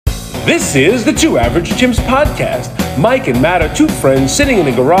This is the Two Average Chimps podcast. Mike and Matt are two friends sitting in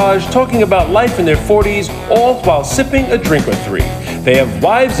a garage talking about life in their 40s, all while sipping a drink or three. They have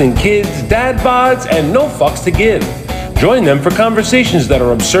wives and kids, dad bods, and no fucks to give. Join them for conversations that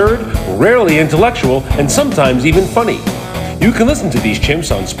are absurd, rarely intellectual, and sometimes even funny. You can listen to these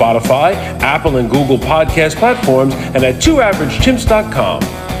chimps on Spotify, Apple and Google podcast platforms, and at twoaveragechimps.com.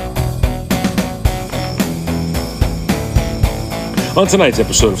 On tonight's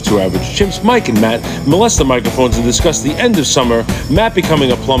episode of Two Average Chimps, Mike and Matt molest the microphones and discuss the end of summer, Matt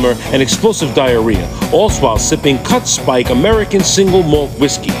becoming a plumber, and explosive diarrhea, all while sipping Cut Spike American Single Malt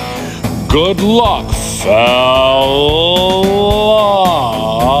Whiskey. Good luck, fellas!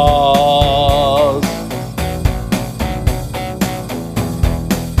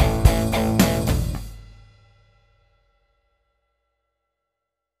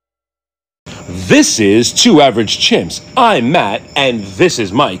 This is Two Average Chimps. I'm Matt, and this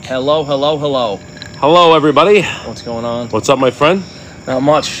is Mike. Hello. Hello, everybody. What's going on? What's up, my friend? Not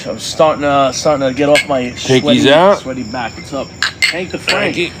much. I'm starting to get off my sweaty back. What's up? Hank the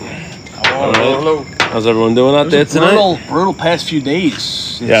Frank. Hello. How's everyone doing out there tonight? Brutal past few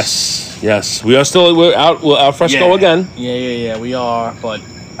days. Yes. We're out fresco again. Yeah. We are. But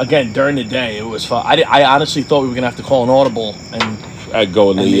again, during the day, it was fun. I honestly thought we were gonna have to call an audible and. I'd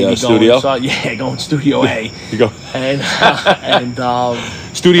go in the studio. Go in Studio A. You go. And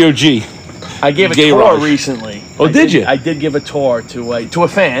Studio G. I gave a tour recently. Oh, did you? I did give a tour to a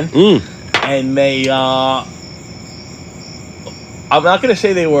fan, and they. I'm not gonna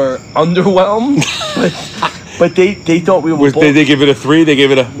say they were underwhelmed, but they thought we were. Did they give it a 3? They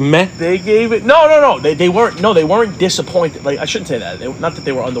gave it a meh. They gave it no. They weren't disappointed. Like I shouldn't say that. Not that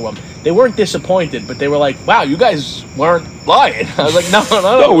they were underwhelmed. They weren't disappointed, but they were like, "Wow, you guys weren't lying." I was like, "No."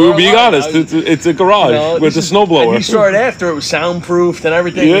 No, we were being honest. It's a garage with a snowblower. And he saw it after. It was soundproofed and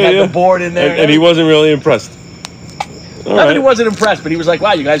everything. We had the board in there, and he wasn't really impressed. That he wasn't impressed, but he was like,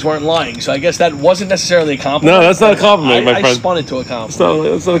 "Wow, you guys weren't lying." So I guess that wasn't necessarily a compliment. No, that's not a compliment, my friend. I spun it to a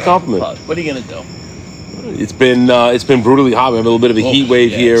compliment. That's not a compliment. But what are you gonna do? It's been brutally hot. We have a little bit of a heat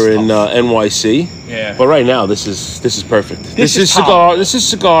wave here in NYC. Yeah. But right now, this is perfect. This is cigar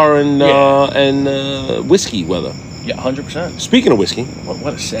and whiskey weather. Yeah, 100%. Speaking of whiskey,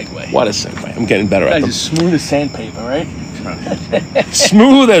 what a segue. I'm getting better at them. As smooth as sandpaper, right?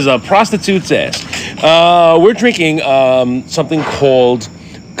 Smooth as a prostitute's ass. We're drinking something called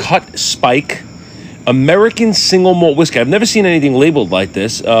Cut Spike American Single Malt Whiskey. I've never seen anything labeled like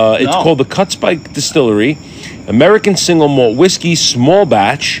this. It's called the Cut Spike Distillery American Single Malt Whiskey Small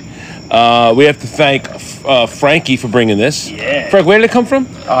Batch. We have to thank Frankie for bringing this. Yeah. Frank, where did it come from?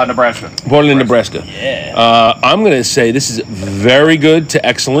 Nebraska. Born in Nebraska. Yeah. I'm going to say this is very good to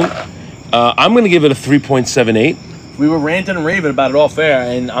excellent. I'm going to give it a 3.78. We were ranting and raving about it off air,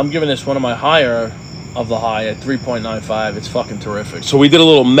 and I'm giving this one of my higher of the high at 3.95. It's fucking terrific. So we did a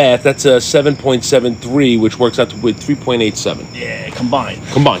little math. That's a 7.73, which works out to with 3.87. Yeah, combined.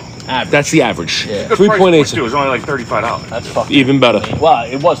 Average. That's the average. Yeah. 3.87. It was only like $35. That's fucking even better. Well,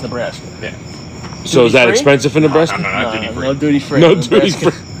 it was Nebraska. Yeah. So is that Duty-free? expensive for Nebraska? No, duty free. No duty free. No duty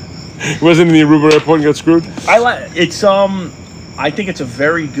free. Wasn't in the Aruba airport and got screwed? It's I think it's a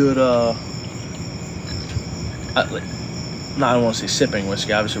very good no, I don't want to say sipping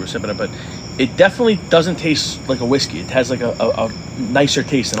whiskey. Obviously, we're sipping it, but it definitely doesn't taste like a whiskey. It has like a nicer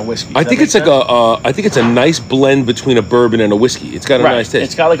taste than a whiskey. I think it's like I think it's a nice blend between a bourbon and a whiskey. It's got a nice taste.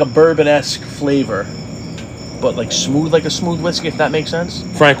 It's got like a bourbon-esque flavor, but like a smooth whiskey, if that makes sense.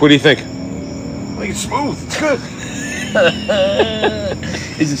 Frank, what do you think? I think it's smooth. It's good.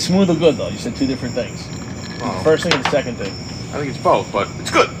 Is it smooth or good though? You said two different things. First thing and the second thing. I think it's both, but it's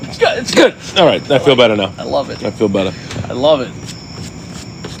good. It's good. It's good. All right, I feel better now. I love it. I feel better. I love it.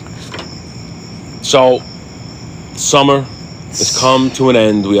 So, summer has come to an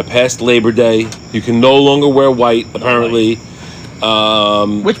end. We are past Labor Day. You can no longer wear white, apparently.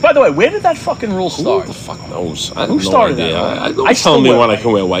 Which, by the way, where did that fucking rule start? Who the fuck knows? I Who have no started idea. that? I tell me when I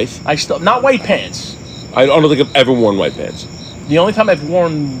can wear white. Not white pants. I don't think I've ever worn white pants. The only time I've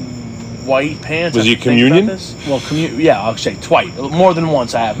worn white pants was your communion? Well, I'll say twice. More than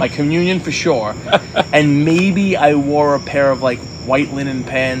once I have. My communion for sure. And maybe I wore a pair of like white linen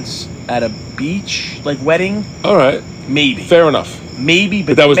pants at a beach, like wedding. All right. Maybe. Fair enough. Maybe,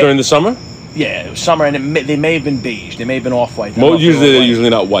 but that was during the summer? Yeah, it was summer, and they may have been beige. They may have been off-white. Usually they're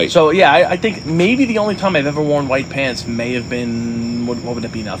usually not white. So, yeah, I think maybe the only time I've ever worn white pants may have been, what would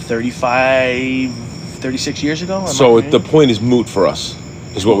it be now, 36 years ago? So the point is moot for us,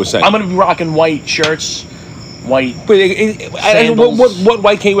 is what we're saying. I'm going to be rocking white shirts white. But what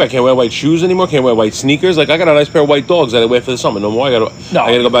white can't you wear? Can't wear white shoes anymore? Can't wear white sneakers? Like I got a nice pair of white dogs that I wear for the summer. No more. I gotta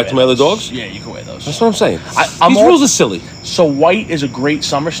go back to my other dogs. Yeah, you can wear those. That's what I'm saying. I'm These rules are silly. So white is a great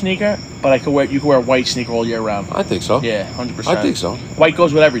summer sneaker, but you can wear a white sneaker all year round. I think so. Yeah, 100%. I think so. White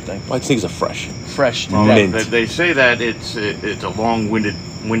goes with everything. White sneakers are fresh. Fresh. Mint. They say that it's a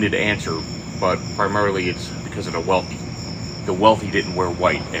long-winded answer, but primarily it's because of the wealthy. The wealthy didn't wear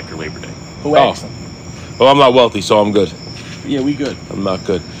white after Labor Day. Who asked them? Well, I'm not wealthy, so I'm good. Yeah, we good. I'm not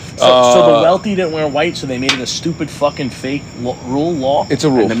good. So the wealthy didn't wear white, so they made it a stupid fucking fake law? It's a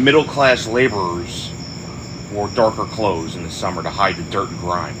rule. And the middle-class laborers wore darker clothes in the summer to hide the dirt and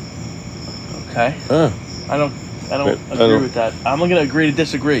grime. Okay. I don't agree with that. I'm going to agree to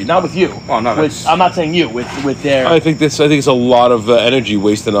disagree. Not with you. Well, no, I'm not saying you. With their. I think it's a lot of energy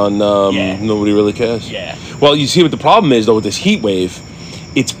wasted on nobody really cares. Yeah. Well, you see what the problem is though with this heat wave,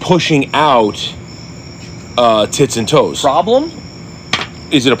 it's pushing out tits and toes. Problem?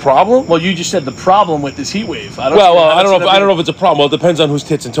 Is it a problem? Well, you just said the problem with this heat wave. I don't know if it's a problem. Well, it depends on whose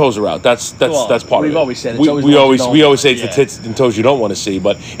tits and toes are out. That's part of it. We've always said it's we always say it's the tits and toes you don't want to see,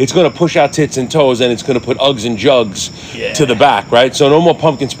 but it's going to push out tits and toes, and it's going to put Uggs and jugs to the back, right? So no more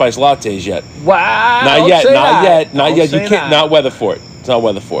pumpkin spice lattes yet. Wow! Not yet. You can't. Not weather for it. It's not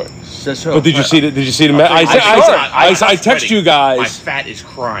weather for it. But did you see the? Did you see the? I text you guys. My fat is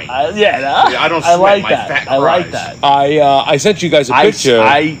crying. I don't sweat. like my that. fat I like cries. that. I sent you guys a picture.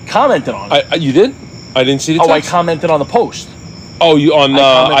 I commented on it. You did? I didn't see the text. I commented on the post. Oh, you on?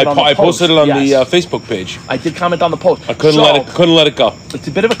 I posted it on the Yes. Facebook page. I did comment on the post. I couldn't let it go. It's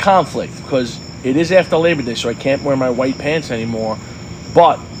a bit of a conflict because it is after Labor Day, so I can't wear my white pants anymore.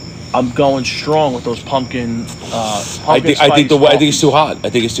 But I'm going strong with those pumpkin. I think it's too hot. I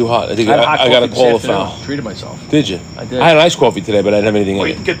think I got to call a foul. Treated myself. Did you? I did. I had an iced coffee today, but I didn't have anything Well,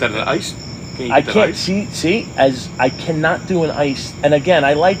 in you it. can get that in ice. I can't see as I cannot do an ice. And again,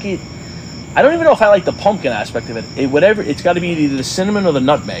 I like it. I don't even know if I like the pumpkin aspect of it. It's got to be either the cinnamon or the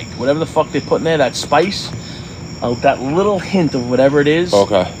nutmeg. Whatever the fuck they put in there, that spice, that little hint of whatever it is.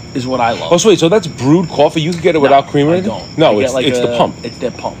 Okay. Is what I love. Oh, so wait, so that's brewed coffee? You could get it without cream or I anything? don't. No, I it's get the pump. It's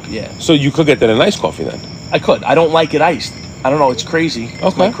their pump, yeah. So you could get that in iced coffee then? I could. I don't like it iced. I don't know. It's crazy. It's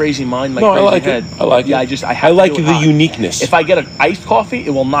Okay. my crazy mind, my No, crazy I like head. it. I like it. Yeah, I like to do the it hot. uniqueness. If I get an iced coffee,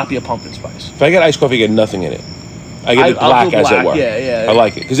 it will not be a pumpkin spice. If I get iced coffee, I get nothing in it. I get it I'll do black, as it black, were. yeah. I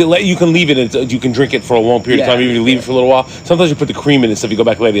like it because you can leave it. You can drink it for a long period of time. Even if you leave it for a little while. Sometimes you put the cream in and stuff. You go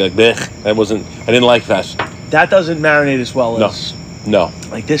back later, you're like, bleh, I didn't like that. That doesn't marinate as well as. No.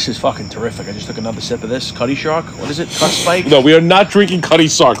 Like, this is fucking terrific. I just took another sip of this. Cutty Shark? What is it? Cut Spike? No, we are not drinking Cutty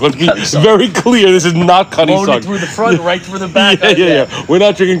Sark. Let's be very clear. This is not Cutty Sark. Loaded through the front, right through the back. Yeah. We're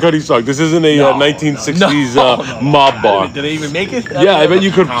not drinking Cutty Sark. This isn't a 1960s mob bar. Did they even make it? Yeah, I bet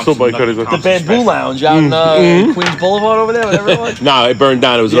you could still buy Cutty Sark. The Bamboo Lounge out in Queens Boulevard over there, whatever it was. No, it burned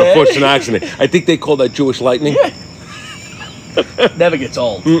down. It was an unfortunate accident. I think they called that Jewish lightning. Never gets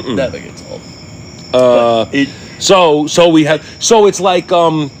old. Never gets old. So it's like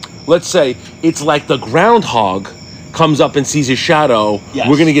let's say it's like the groundhog comes up and sees his shadow. Yes.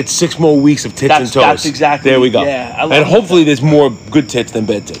 We're gonna get 6 more weeks of tits and toes. That's exactly. There we go. Yeah, I love and hopefully that. there's more good tits than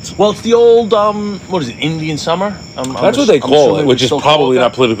bad tits. Well, it's the old what is it? Indian summer. That's what they call it, which is probably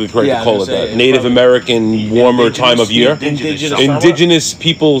not politically correct to call it that. Native American warmer time of year. Indigenous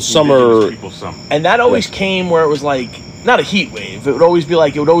people summer. And that always came where it was like. Not a heat wave. It would always be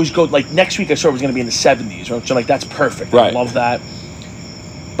like, it would always go, like, next week I saw it was going to be in the 70s. Right? So, like, that's perfect. Right. I love that.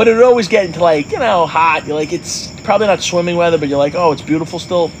 But it would always get into, like, hot. You're like, it's probably not swimming weather, but you're like, oh, it's beautiful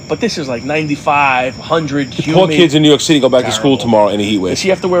still. But this is like 95, 100, humid. Poor kids in New York City go back to school tomorrow in a heat wave. Does he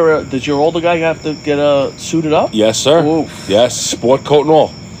have to wear does your older guy have to get suited up? Yes, sir. Oof. Yes, sport coat and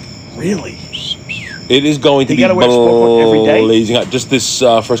all. Really? It is going to be gotta wear sport coat every day? blazing hot. Just this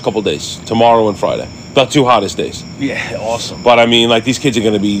first couple of days. Tomorrow and Friday. The 2 hottest days. Yeah, awesome. But I mean, like, these kids are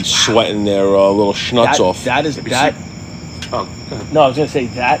going to be sweating their little schnutz off. That is that. Oh, go ahead. No, I was going to say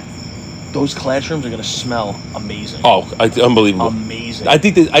that. Those classrooms are going to smell amazing. Oh, unbelievable! Amazing. I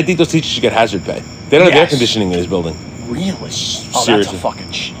think those teachers should get hazard pay. They don't have air conditioning in this building. Really? Oh, Seriously. that's a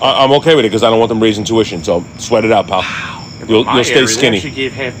fucking shit. I'm okay with it because I don't want them raising tuition. So sweat it out, pal. Wow. You'll stay skinny. They actually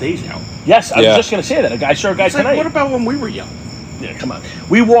gave half days out. Yes, I was just going to say that. I saw a guy It's like, tonight. what about when we were young? Yeah, come on.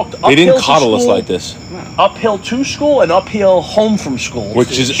 We walked uphill They didn't to coddle us school, like this. Uphill to school and uphill home from school.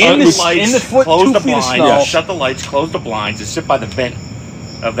 Which is in the foot, close 2 the feet of blinds, snow. shut the lights, close the blinds, and sit by the vent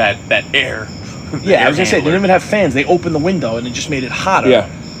of that air. Yeah, I was gonna say they didn't even have fans. They opened the window and it just made it hotter. Yeah.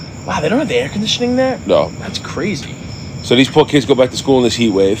 Wow, they don't have the air conditioning there? No. That's crazy. So these poor kids go back to school in this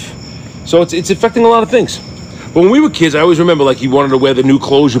heat wave. So it's affecting a lot of things. But when we were kids, I always remember like you wanted to wear the new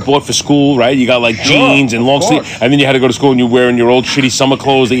clothes you bought for school, right? You got like jeans and long sleeve, and then you had to go to school and you're wearing your old shitty summer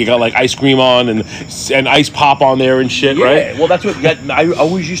clothes that you got like ice cream on and ice pop on there and shit, right? Well, that's what I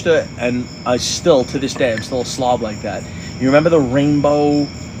always used to, and I still to this day I'm still a slob like that. You remember the rainbow?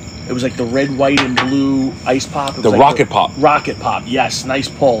 It was like the red, white, and blue ice pop. It was The Rocket Pop. Rocket Pop, yes, nice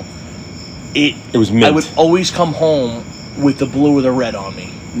pull. It was mint. I would always come home with the blue or the red on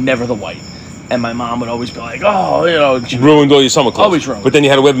me, never the white. And my mom would always be like, "Oh, you know, ruined all your summer clothes." Always ruined. But then you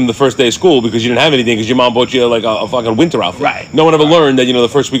had to wear them the first day of school because you didn't have anything because your mom bought you like a fucking winter outfit. Right. No one ever learned that the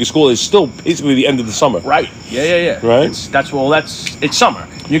first week of school is still basically the end of the summer. Right. Yeah. Right. It's summer.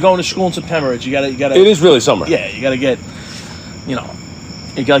 You're going to school in September. You gotta. It is really summer. Yeah, you gotta get.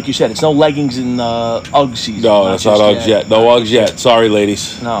 Like you said, it's no leggings in UGG season. No, that's not Uggs yet. No Uggs yet. Sorry,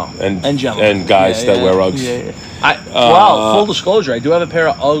 ladies. No. And gentlemen. And guys that wear Uggs. Yeah. Full disclosure, I do have a pair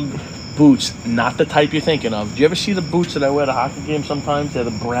of UGG boots, not the type you're thinking of. Do you ever see the boots that I wear to hockey games sometimes? They're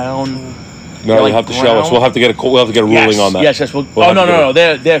the brown. No, you'll have to show us. We'll have to get a ruling on that. Yes. No.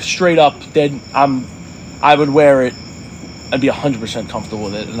 They're straight up. I would wear it. I'd be 100% comfortable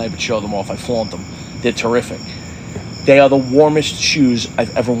with it, and I would show them off. I flaunt them. They're terrific. They are the warmest shoes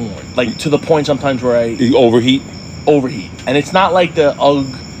I've ever worn. Like, to the point sometimes where You overheat. And it's not like the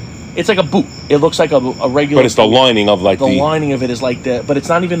UGG. It's like a boot. It looks like a regular. But it's the lining of like the lining of it is like that. But it's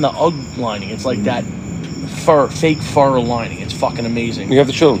not even the UGG lining. It's like that fake fur lining. It's fucking amazing. You have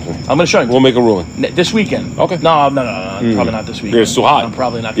to show them to me. I'm gonna show you. We'll make a ruling This weekend. Okay. No, probably not this weekend. It's too hot. I'm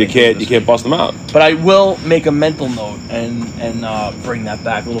probably not. You can't bust them out. But I will make a mental note and bring that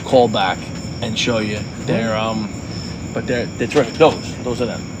back, a little call back, and show you. But they're terrific. Those are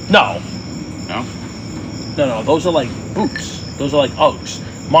them. No. Those are like boots. Those are like Uggs.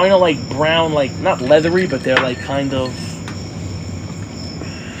 Mine are like brown, like not leathery, but they're like kind of.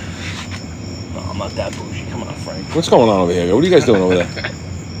 No, I'm not that bougie. Come on, Frank. What's going on over here? What are you guys doing over there?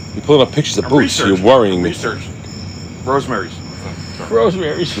 You're pulling up pictures of boots. You're worrying me. Research. Rosemary's.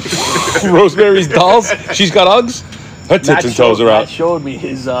 Rosemary's dolls. She's got Uggs. Her tits and toes are out. Matt showed me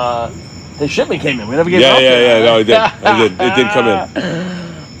his shipment came in. We never gave it up. Yeah. No, it did. It did come in.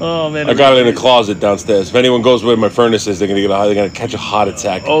 Oh man! I got it in a closet downstairs. If anyone goes where my furnace is, they're gonna catch a heart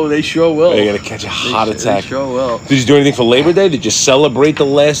attack. Oh, they sure will. They're gonna catch a heart attack. They sure will. Did you do anything for Labor Day? Did you celebrate the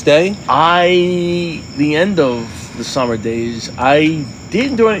last day? The end of the summer days, I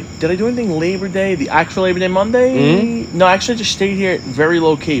didn't do any. Did I do anything Labor Day? The actual Labor Day Monday? Mm-hmm. No, actually, I just stayed here very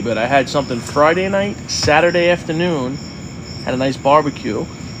low key. But I had something Friday night, Saturday afternoon, had a nice barbecue.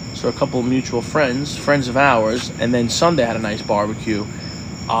 So a couple of mutual friends of ours, and then Sunday had a nice barbecue.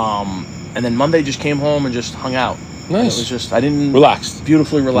 And then Monday just came home and just hung out. Nice. It was just, I didn't... Relaxed.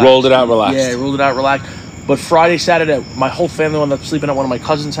 Beautifully relaxed. Rolled it out, relaxed. Yeah, rolled it out, relaxed. But Friday, Saturday, my whole family wound up sleeping at one of my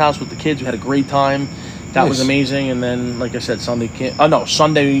cousin's house with the kids. We had a great time. That was amazing. And then, like I said, Sunday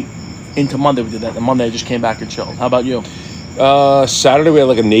into Monday we did that. And Monday I just came back and chilled. How about you? Saturday we had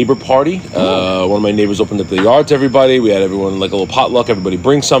like a neighbor party. One of my neighbors opened up the yard to everybody. We had everyone like a little potluck. Everybody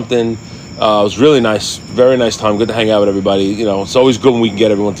bring something. It was really nice, very nice time. Good to hang out with everybody. It's always good when we can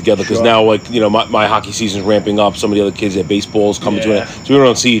get everyone together because now, my hockey season's ramping up. Some of the other kids have baseball's coming to it, so we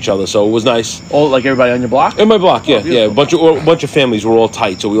don't see each other. So it was nice. Oh, like everybody on your block? In my block, yeah. A bunch of families. We're all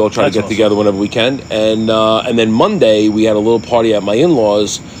tight, so we all try to get together whenever we can. And then Monday we had a little party at my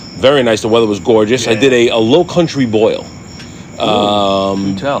in-laws. Very nice. The weather was gorgeous. I did a low country boil.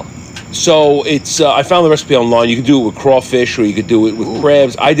 You tell. So it's I found the recipe online. You can do it with crawfish or you could do it with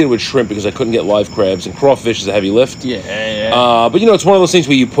crabs. I did it with shrimp because I couldn't get live crabs, and crawfish is a heavy lift. But it's one of those things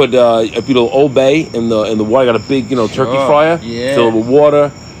where you put a little Old Bay in the water. I got a big turkey fryer, fill it with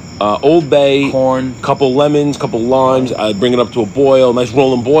water, Old Bay, corn, couple lemons, couple limes. I bring it up to a boil, nice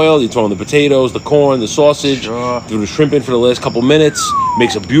rolling boil. You throw in the potatoes, the corn, the sausage, throw the shrimp in for the last couple minutes.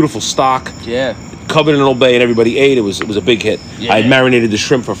 Makes a beautiful stock. Yeah. Covered in Old Bay, and everybody ate. It was a big hit. I had marinated the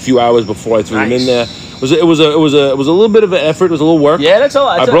shrimp for a few hours before I threw them in there. It was a little bit of an effort. It was a little work. Yeah, that's all.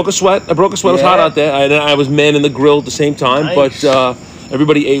 I broke a sweat. It was hot out there. I was manning the grill at the same time. Nice. But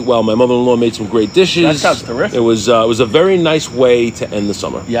everybody ate well. My mother-in-law made some great dishes. That sounds terrific. It was a very nice way to end the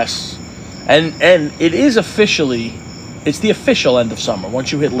summer. Yes, and it is officially, it's the official end of summer.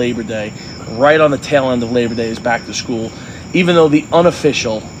 Once you hit Labor Day, right on the tail end of Labor Day is back to school. Even though the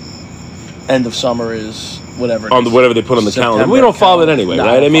unofficial end of summer is whatever they put on the calendar. We don't follow it anyway,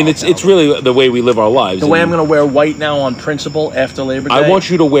 right? I mean, it's really the way we live our lives. The way I'm going to wear white now on principle after Labor Day. I want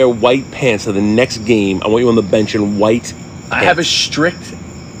you to wear white pants to the next game. I want you on the bench in white pants. I have a strict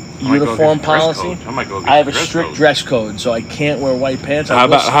uniform policy. I have a strict dress code, so I can't wear white pants. How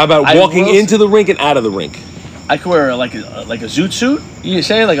about walking into the rink and out of the rink? I could wear like a zoot suit. You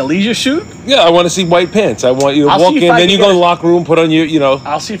say like a leisure suit? Yeah, I want to see white pants. I want you to I'll walk see if in, I then can you get go to a- the locker room, put on your.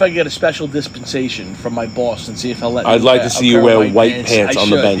 I'll see if I can get a special dispensation from my boss and see if he'll let me I'd like wear to see a you pair of wear white pants I on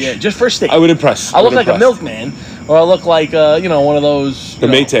the should, bench. Yeah, just for a state. I would impress. I look like a milkman, or I look like one of those. The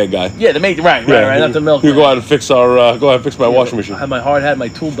Maytag guy. Yeah, the Maytag. Right, not the milkman. You go out and fix my washing machine. I had my hard hat, and my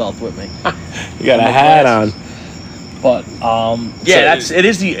tool belt with me. You got a hat on. But it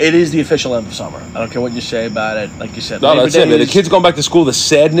is the official end of summer. I don't care what you say about it. Like you said, No, Labor that's it, Day man. The is- kids going back to school, the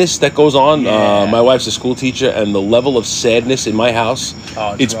sadness that goes on. Yeah. My wife's a school teacher, and the level of sadness in my house,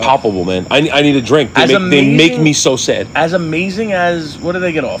 Oh, it's rough. palpable, man. I need a drink. As They make amazing- me so sad. As amazing as what do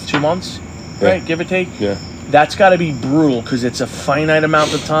they get off? 2 months, Yeah. right? Give or take. Yeah. That's got to be brutal because it's a finite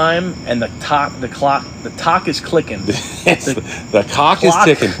amount of time, and the clock is clicking. The cock is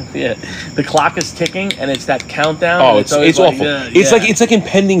ticking. Yeah, the clock is ticking, and it's that countdown. Oh, and it's always awful. It's like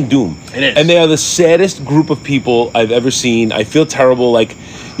impending doom. It is. And they are the saddest group of people I've ever seen. I feel terrible. Like,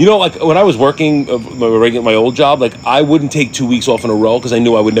 like when I was working my old job, like I wouldn't take 2 weeks off in a row because I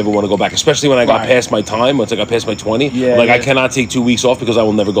knew I would never want to go back. Especially when I got Right. past my time. Once I got past my 20, Yeah, like I yeah. cannot take 2 weeks off because I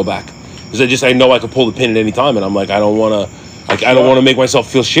will never go back. Because I know I could pull the pin at any time, and I'm like, I don't want to. Like, I don't want to make myself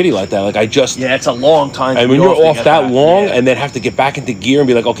feel shitty like that. Like, I just. Yeah, it's a long time. And to when be you're to off get that back. long Yeah. and then have to get back into gear and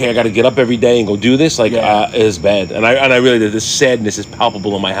be like, okay, I got to get up every day and go do this, like, Yeah. it is bad. And I really did. This sadness is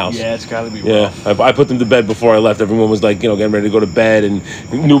palpable in my house. Yeah, it's got to be Yeah, rough. I put them to bed before I left. Everyone was like, getting ready to go to bed and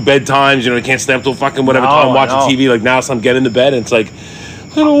new bedtimes. You can't stay up till fucking whatever No, time I watching know. TV. Like now, I'm getting to bed and it's like,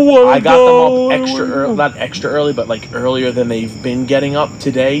 I don't want to I got go. them up extra early, not extra early, but like earlier than they've been getting up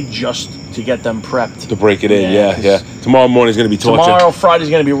today, just to get them prepped. To break it in, Yeah, yeah. Tomorrow morning's gonna be torture. Tomorrow, Friday's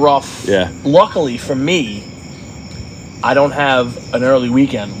going to be rough. Yeah. Luckily for me, I don't have an early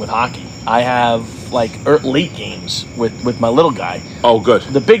weekend with hockey. I have like late games with my little guy. Oh, good.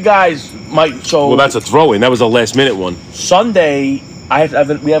 The big guys might. So Well, that's a throw-in. That was a last-minute one. Sunday,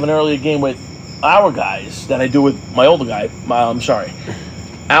 we have an earlier game with our guys than I do with my older guy.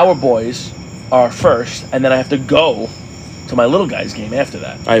 Our boys are first, and then I have to go to my little guy's game after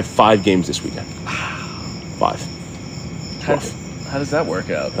that. I have 5 games this weekend. 5. How does that work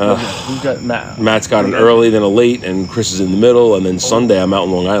out? Who's got Matt? Matt's got an early, then a late, and Chris is in the middle, and then Sunday I'm out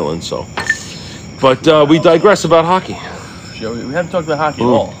in Long Island. So, but we digress about hockey. We haven't talked about hockey at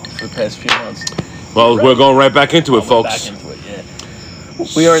all for the past few months. Well, we're going right back into it, We're folks. back into it, yeah.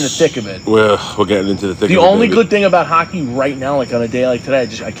 We are in the thick of it. We're getting into the thick. The of it, only baby. good thing about hockey right now, like on a day like today,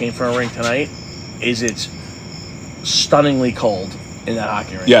 I came from a rink tonight, is it's stunningly cold in that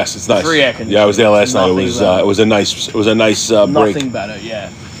hockey rink. Yes, it's nice. Free air conditioning. Yeah, I was there last night. Nothing better. It was a nice break. Nothing better,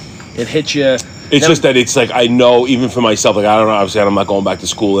 yeah. It hits you. It's just that it's like I know even for myself, like I don't know. Obviously, I'm not going back to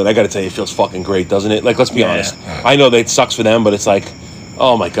school, and I got to tell you, it feels fucking great, doesn't it? Like, let's be Yeah. honest. I know that it sucks for them, but it's like,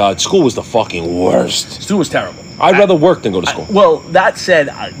 oh my god, school was the fucking worst. Stu was terrible. I'd rather work than go to school. Well, that said,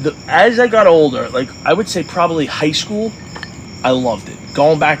 as I got older, like I would say probably high school, I loved it.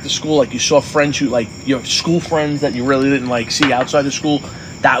 Going back to school, like you saw friends who, like your school friends that you really didn't like see outside of school,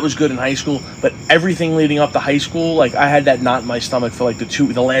 that was good in high school. But everything leading up to high school, like I had that knot in my stomach for like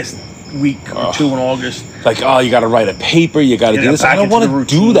the last week or two in August. Like, oh, you got to write a paper, you got to Yeah, do this. back I don't into want the to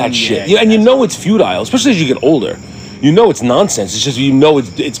do routine, that shit. yeah, And it's futile, especially as you get older. It's nonsense. It's just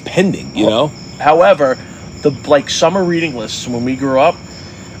it's pending. You know. However, the summer reading lists when we grew up,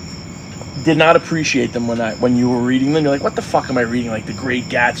 did not appreciate them when you were reading them. You're like, what the fuck am I reading? Like The Great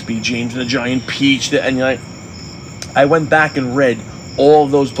Gatsby, James and the Giant Peach, and you're like, I went back and read all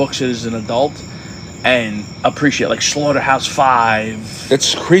of those books as an adult and appreciate like Slaughterhouse 5.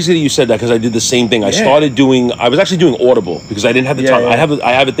 It's crazy that you said that because I did the same thing. I was actually doing Audible because I didn't have the Yeah, time. yeah.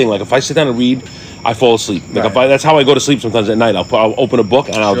 I have a thing like if I sit down and read, I fall asleep. Like Right. that's how I go to sleep sometimes at night. I'll open a book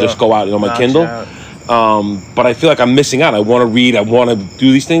and I'll Sure. just go out on my Knocks Kindle. out. But I feel like I'm missing out. I want to read. I want to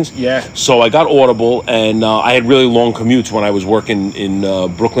do these things. Yeah. So I got Audible, and I had really long commutes when I was working in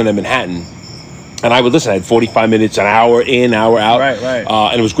Brooklyn and Manhattan. And I would listen. I had 45 minutes, an hour in, hour out. Right.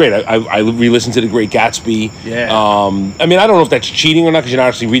 And it was great. I re-listened to The Great Gatsby. Yeah. I mean, I don't know if that's cheating or not because you're not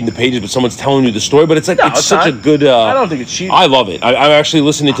actually reading the pages, but someone's telling you the story. But it's like No, it's it's such not. a good. I don't think it's cheating. I love it. I'm actually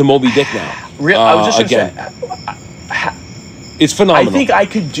listening to Moby Dick now. I was just again. gonna say, It's I phenomenal. think I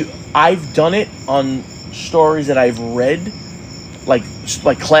could do. I've done it on stories that I've read, like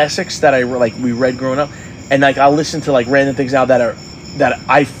classics that we read growing up, and like I'll listen to like random things now that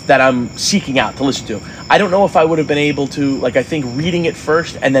I'm seeking out to listen to. I don't know if I would have been able to, like, I think reading it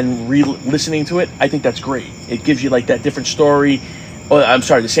first and then listening to it, I think that's great. It gives you like that different story. Oh, I'm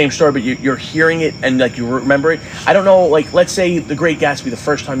sorry, the same story, but you're hearing it and like you remember it. I don't know, like let's say The Great Gatsby, the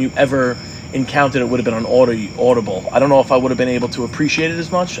first time you ever encountered it would have been on Audible. I don't know if I would have been able to appreciate it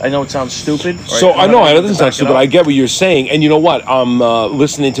as much. I know it sounds stupid. Right? So I know it doesn't sound stupid. I get what you're saying, and you know what? I'm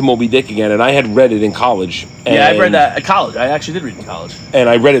listening to Moby Dick again, and I had read it in college. Yeah, I read that at college. I actually did read it in college, and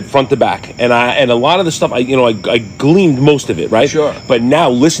I read it front to back. And a lot of the stuff, I gleaned most of it, right? Sure. But now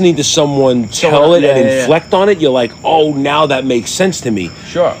listening to someone tell it and inflect on it, you're like, oh, now that makes sense to me.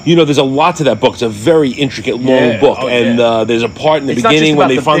 Sure. There's a lot to that book. It's a very intricate, long book, and there's a part in the beginning when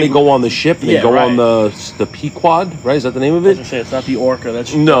they finally go on the ship. They go on the Pequod, right? Is that the name of it? I was gonna say it's not the Orca.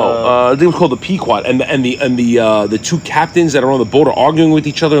 That's I think it was called the Pequod, and the two captains that are on the boat are arguing with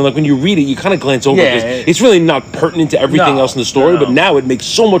each other. And like when you read it, you kind of glance over it. It's really not pertinent to everything else in the story, but now it makes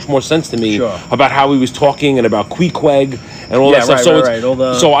so much more sense to me about how he was talking and about Queequeg and all that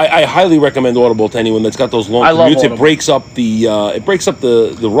stuff. So I highly recommend Audible to anyone that's got those long commutes. It breaks up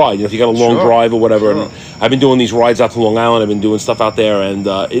the ride. If you got a long drive or whatever. And I've been doing these rides out to Long Island. I've been doing stuff out there, and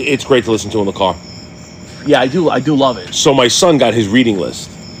it's great to listen to in the car. Yeah, I do love it. So my son got his reading list,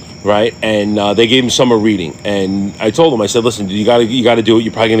 right? And they gave him summer reading, and I told him, I said, listen, you got to do it.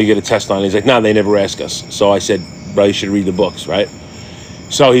 You're probably gonna get a test on it. He's like, nah, they never ask us. So I said, bro, you should read the books, right?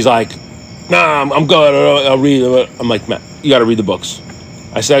 So he's like, nah, I'm good. I'll read it. I'm like, Matt, you got to read the books.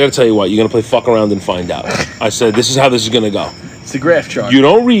 I said, I got to tell you what, you're gonna play fuck around and find out. I said, this is how this is gonna go. It's the graph chart. You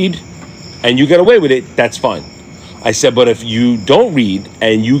don't read, and you get away with it. That's fine. I said, but if you don't read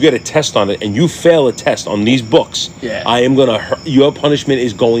and you get a test on it and you fail a test on these books, I am going to hurt. Your punishment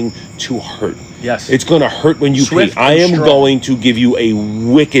is going to hurt. Yes. It's going to hurt when you pee. I am going to give you a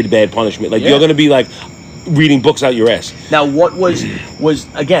wicked bad punishment. Like, you're going to be like reading books out your ass. Now, what was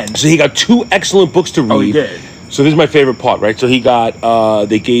again? So he got 2 excellent books to read. Oh, he did. So this is my favorite part, right? So he got,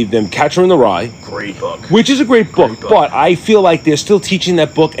 they gave them Catcher in the Rye. Great book. Which is a great book, but I feel like they're still teaching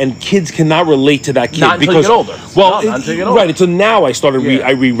that book, and kids cannot relate to that kid. Not until you get older. Well, not until you get older. Right, until now I started,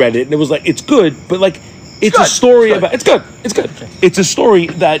 I reread it, and it was like, it's good, but like, it's a story about, it's good. It's a story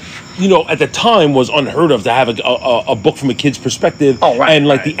that, at the time was unheard of to have a book from a kid's perspective. Oh, right. And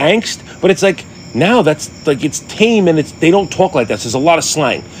like the angst, but it's like, now that's like, it's tame, and they don't talk like that, so there's a lot of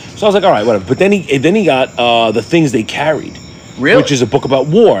slang. So I was like, all right, whatever. But then he got The Things They Carried. Really? Which is a book about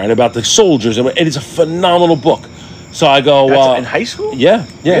war and about the soldiers, and it's a phenomenal book. So I go, that's in high school? Yeah.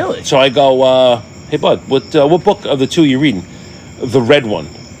 Really? So I go, hey bud, what book of the 2 are you reading? The red one.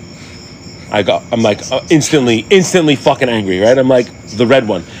 I'm like instantly fucking angry, right? I'm like, the red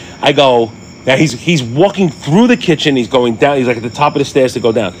one. I go, now he's walking through the kitchen, he's going down, he's like at the top of the stairs to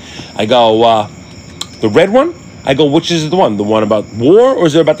go down. I go, the red one? I go, which is the one? The one about war, or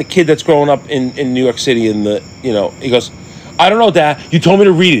is it about the kid that's growing up in New York City in the, he goes, I don't know, Dad. You told me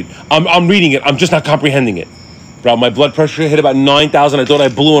to read it. I'm reading it. I'm just not comprehending it. Bro, my blood pressure hit about 9,000. I thought I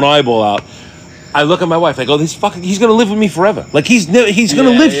blew an eyeball out. I look at my wife. I go, he's going to live with me forever. Like, he's going to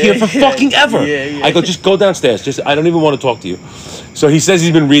live here for fucking ever. I go, just go downstairs. I don't even want to talk to you. So he says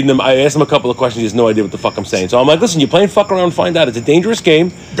he's been reading them. I asked him a couple of questions. He has no idea what the fuck I'm saying. So I'm like, listen, you're playing fuck around and find out. It's a dangerous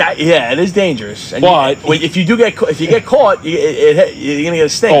game. It is dangerous. And but if you get caught, you're gonna get a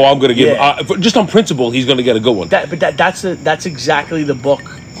sting. Oh, I'm gonna give just on principle, he's gonna get a good one. That's exactly the book.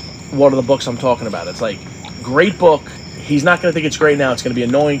 One of the books I'm talking about. It's like, great book. He's not gonna think it's great now. It's gonna be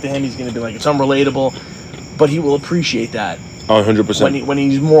annoying to him. He's gonna be like, it's unrelatable, but he will appreciate that. 100%. When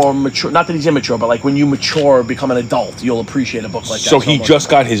he's more mature, not that he's immature, but like when you mature, become an adult, you'll appreciate a book like that. So he just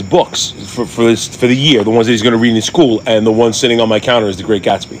got his books for the year, the ones that he's going to read in school, and the one sitting on my counter is The Great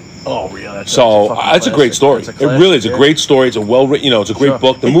Gatsby. Oh, really? That's a great story. It really is a great story. It's a well written, it's a great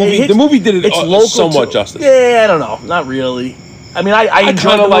book. The movie did it somewhat justice. Yeah, I don't know, not really. I mean, I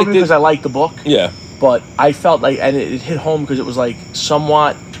enjoyed the movie because I liked the book. Yeah, but I felt like, and it hit home because it was like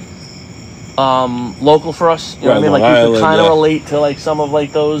somewhat local for us. You know what I mean? Like, you could kind of relate to like some of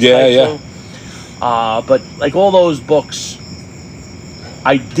like those. But like all those books,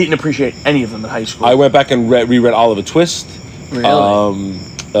 I didn't appreciate any of them in high school. I went back and reread Oliver Twist. Really?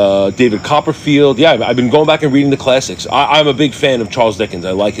 David Copperfield. Yeah, I've been going back and reading the classics. I'm a big fan of Charles Dickens.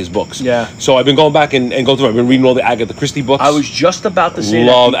 I like his books. Yeah. So I've been going back and going through. I've been reading all the Agatha Christie books. I was just about to say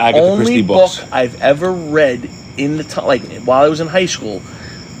that. The Agatha Christie books. book I've ever read in the time, like while I was in high school,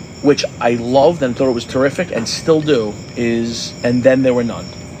 which I loved and thought it was terrific and still do, is And Then There Were None.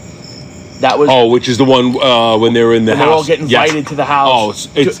 That was which is the one when they're in the house. They're all getting invited to the house.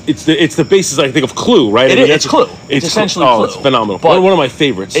 Oh, it's the basis, I think, of Clue, right? It's Clue. It's essentially Clue. Oh, it's phenomenal. But one of my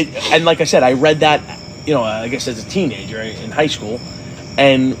favorites. And like I said, I read that, I guess as a teenager in high school,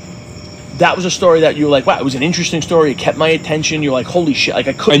 and that was a story that you were like, wow, it was an interesting story. It kept my attention. You're like, holy shit! Like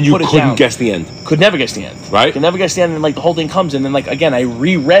I couldn't put it down. And you couldn't guess the end. Could never guess the end. Right. Could never guess the end, and like the whole thing comes, and then like again, I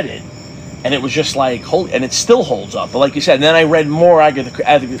reread it, and it was just like, holy, and it still holds up. But like you said, and then I read more Agatha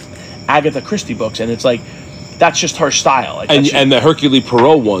Agatha Christie books, and it's like that's just her style. Like, and the Hercule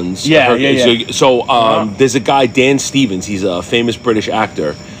Poirot ones. Yeah, yeah. So there's a guy, Dan Stevens. He's a famous British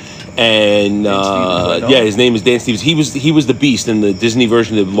actor. And his name is Dan Stevens. He was the Beast in the Disney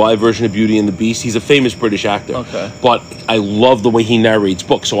version, the live version of Beauty and the Beast. He's a famous British actor. Okay. But I love the way he narrates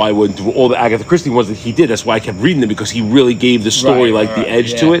books. So I went through all the Agatha Christie ones that he did. That's why I kept reading them, because he really gave the story the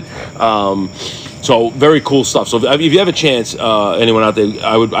edge to it. So very cool stuff. So if you have a chance, anyone out there,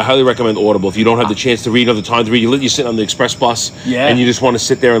 I highly recommend Audible. If you don't have the chance to read, you don't have the time to read, you're sitting on the express bus, and you just want to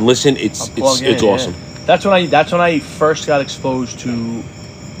sit there and listen. It's awesome. That's when I first got exposed to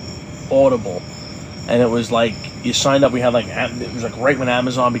Audible, and it was like you signed up. We had it was like right when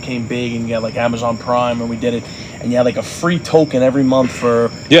Amazon became big, and you had like Amazon Prime, and we did it, and you had like a free token every month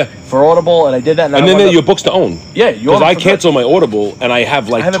for Audible, and I did that. And then they're your books to own. Yeah, because I cancel my Audible, and I have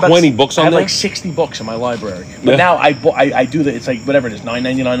like 20 books on there. I have like 60 books in my library. But now I do that. It's like whatever it is,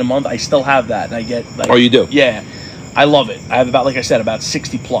 $9.99 a month. I still have that, and I get like. Oh, you do? Yeah, I love it. I have about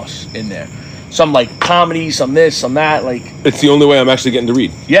 60 plus in there. Some like comedy, some this, some that. Like it's the only way I'm actually getting to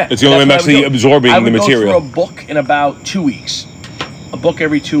read. Yeah, it's the only way I'm actually absorbing the material. I would go through a book in about 2 weeks. A book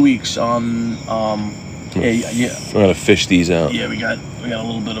every 2 weeks on. I gotta fish these out. Yeah, we got a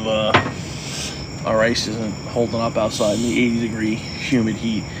little bit of our ice isn't holding up outside in the 80-degree humid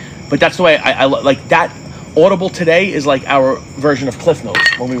heat, but that's the way I like that. Audible today is like our version of Cliff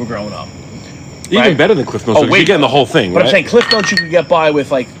Notes when we were growing up. Even better than Cliff Notes. You're getting the whole thing. But I'm saying Cliff Notes you could get by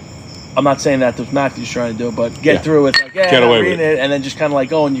with like. I'm not saying that Matthew's trying to do, but get through it. Like, get away with it, and then just kind of like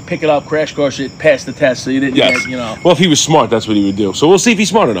go and you pick it up, crash course it, pass the test, so you didn't get, Well, if he was smart, that's what he would do. So we'll see if he's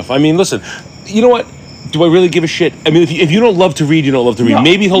smart enough. I mean, listen, you know what? Do I really give a shit? I mean, if you don't love to read, you don't love to read. No,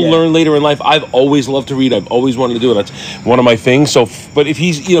 maybe he'll learn later in life. I've always loved to read. I've always wanted to do it. That's one of my things. So, but if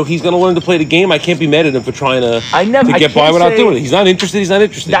he's going to learn to play the game, I can't be mad at him for trying to get by without doing it. He's not interested. He's not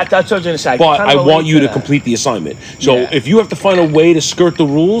interested. That's what I was going to say. But I want you to complete the assignment. So if you have to find a way to skirt the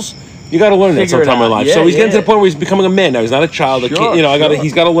rules. You got to learn that sometime in life. So he's getting to the point where he's becoming a man now. He's not a child.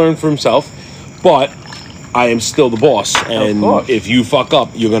 He's got to learn for himself. But I am still the boss, and if you fuck up,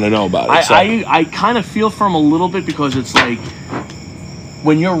 you're gonna know about it. I kind of feel for him a little bit because it's like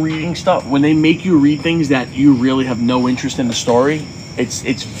when you're reading stuff, when they make you read things that you really have no interest in the story,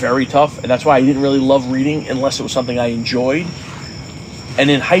 it's very tough, and that's why I didn't really love reading unless it was something I enjoyed. And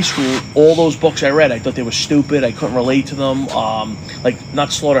in high school, all those books I read, I thought they were stupid. I couldn't relate to them. Like,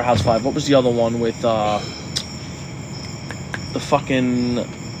 not Slaughterhouse-Five. What was the other one with the fucking...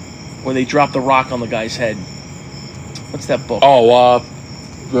 where they dropped the rock on the guy's head? What's that book? Oh,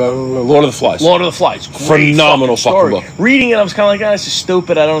 Lord of the Flies. Lord of the Flies. Great phenomenal fucking book. Reading it, I was kind of like, this is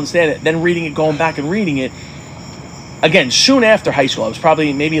stupid. I don't understand it. Then reading it, going back and reading it, again, soon after high school, I was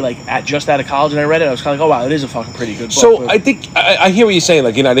probably maybe like just out of college, and I read it. I was kind of like, oh wow, it is a fucking pretty good book. So I think I hear what you're saying.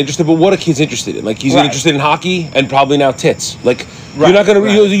 Like, you're not interested, but what are kids interested in? Like, he's interested in hockey and probably now tits. Like, you're not gonna.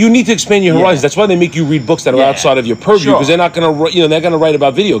 You need to expand your horizons. That's why they make you read books that are outside of your purview, because they're not gonna. They're gonna write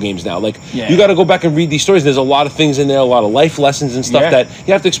about video games now. Like, you got to go back and read these stories. There's a lot of things in there, a lot of life lessons and stuff that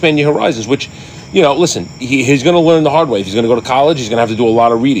you have to expand your horizons. Which, listen, he's going to learn the hard way. If he's going to go to college, he's going to have to do a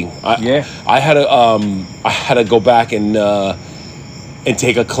lot of reading. I had to go back and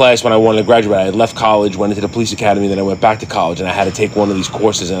take a class when I wanted to graduate. I had left college, went into the police academy, then I went back to college, and I had to take one of these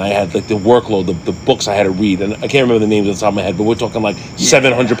courses, and I had like the workload, the books I had to read, and I can't remember the names off the top of my head, but we're talking like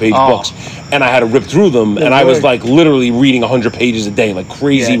 700-page books, and I had to rip through them, and I was like literally reading 100 pages a day, like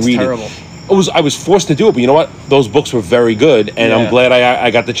crazy reading. Terrible. I was forced to do it, but you know what? Those books were very good, and I'm glad I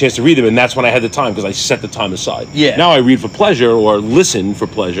got the chance to read them, and that's when I had the time, because I set the time aside. Yeah. Now I read for pleasure or listen for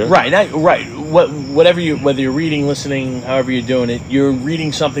pleasure. Right. Whether you're reading, listening, however you're doing it, you're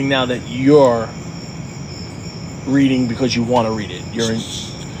reading something now that you're reading because you want to read it. You're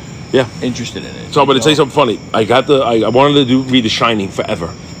interested in it. So I'm going to tell you something funny. I wanted to read The Shining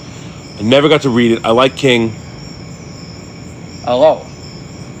forever. I never got to read it. I like King. Hello.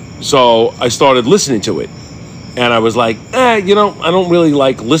 So I started listening to it, and I was like, I don't really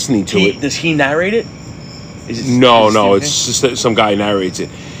like listening to it. Does he narrate it? No, it's just some guy narrates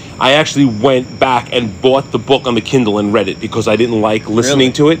it. I actually went back and bought the book on the Kindle and read it because I didn't like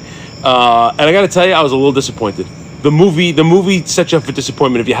listening to it. And I got to tell you, I was a little disappointed. The movie sets you up for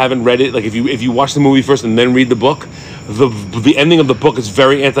disappointment if you haven't read it. Like if you watch the movie first and then read the book, the ending of the book is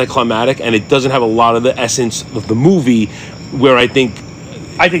very anticlimactic, and it doesn't have a lot of the essence of the movie, where I think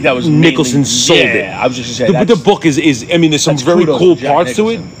that was Nicholson sold it. Yeah, I was just going to say the book is. I mean, there's some very cool parts to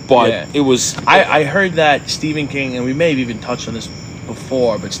it, but it was. I heard that Stephen King, and we may have even touched on this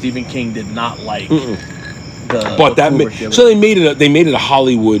before, but Stephen King did not like so they made it a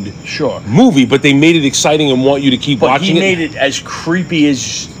Hollywood movie, but they made it exciting and want you to keep watching it. He made it as creepy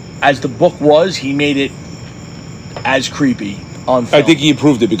as as the book was, he made it as creepy on film. I think he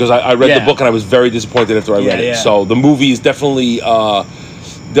improved it because I read the book and I was very disappointed after I read it. So the movie is definitely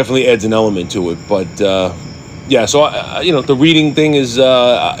adds an element to it. But so the reading thing is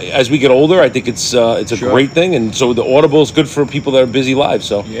as we get older, I think it's a great thing, and so the Audible is good for people that are busy lives.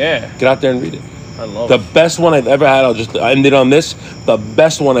 So get out there and read it. I love the best one I've ever had. I'll just end it on this. The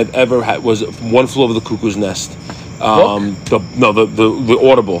best one I've ever had was One Flew Over the Cuckoo's Nest. The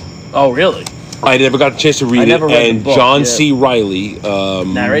Audible. Oh, really? I never got a chance to read it, and John C. Reilly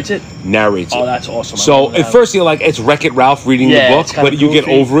narrates it. Oh, that's awesome! So at first you're like, it's Wreck-It Ralph reading the book, but you get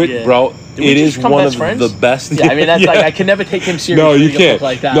over it, bro. It is one of the best. Yeah, I mean that's like I can never take him seriously. No, you can't.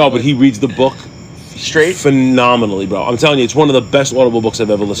 Like that, no, but he reads the book straight phenomenally, bro. I'm telling you, it's one of the best Audible books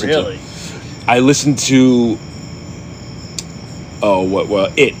I've ever listened to. I listened to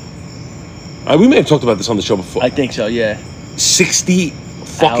It. We may have talked about this on the show before. I think so. Yeah. 60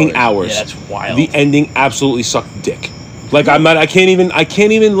 fucking hours. Yeah, that's wild. The ending absolutely sucked dick. Like I can't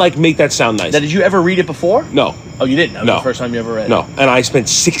even like make that sound nice. Now, did you ever read it before? No. Oh, you didn't? That was no. the first time you ever read it? No. And I spent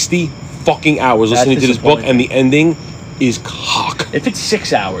 60 fucking hours listening to this book, and the ending is cock. If it's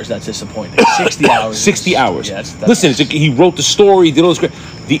 6 hours, that's disappointing. 60 hours. 60 hours. Yeah, that's listen, he wrote the story, did all this great.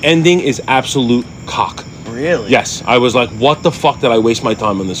 The ending is absolute cock. Really? Yes. I was like, what the fuck did I waste my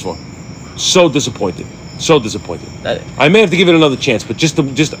time on this for? So disappointed. So disappointed. I may have to give it another chance, but just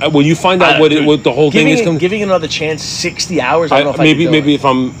when you find out what the whole thing is, giving it another chance, 60 hours. I don't know if maybe if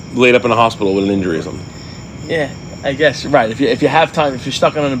I'm laid up in a hospital with an injury or something. Yeah, I guess right. If you have time, if you're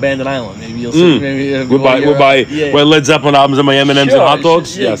stuck on an abandoned island, maybe you'll see. Maybe we'll buy Led Zeppelin albums and my M&Ms and hot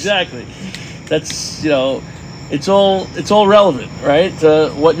dogs. Yeah, yes. Exactly. That's it's all relevant, right?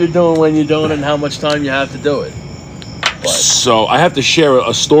 To what you're doing, when you're doing it, and how much time you have to do it. But, so I have to share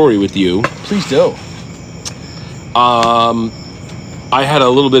a story with you. Please do. I had a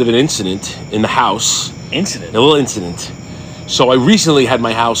little bit of an incident in the house. A little incident. So I recently had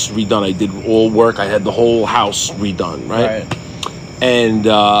my house redone. I did all work. I had the whole house redone, right? And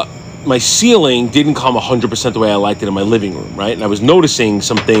my ceiling didn't come 100% the way I liked it in my living room, right? And I was noticing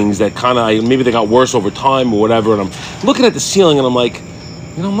some things that kind of, maybe they got worse over time or whatever. And I'm looking at the ceiling and I'm like,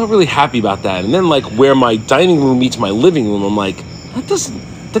 I'm not really happy about that. And then like where my dining room meets my living room, I'm like, that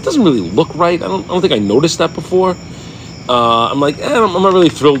doesn't really look right. I don't think I noticed that before. I'm like, I'm not really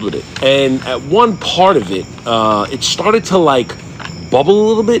thrilled with it. And at one part of it, it started to like bubble a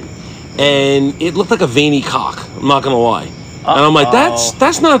little bit, and it looked like a veiny cock. I'm not gonna lie. And I'm like,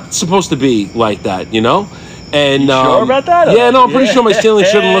 that's not supposed to be like that, you know? And you sure about that? Yeah, no, I'm pretty sure my ceiling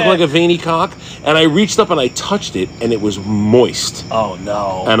shouldn't look like a veiny cock. And I reached up and I touched it, and it was moist. Oh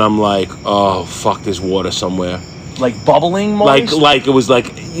no! And I'm like, oh fuck, there's water somewhere. Like bubbling moist? Like it was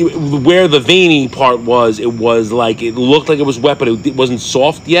like where the veiny part was, it was like it looked like it was wet, but it wasn't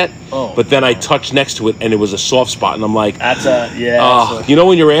soft yet. Oh, but then I touched next to it and it was a soft spot, and I'm like, you know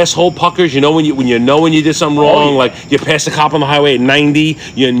when your asshole puckers, you know when you did something wrong, like you passed a cop on the highway at 90,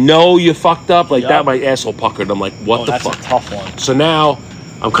 you fucked up, like that. My asshole puckered. I'm like, what the fuck? That's a tough one. So now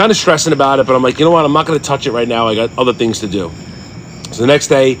I'm kind of stressing about it, but I'm like, you know what? I'm not going to touch it right now. I got other things to do. So the next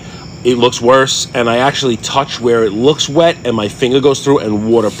day, it looks worse, and I actually touch where it looks wet, and my finger goes through, and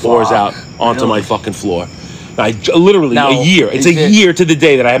water pours out onto my fucking floor. A year. It's a year to the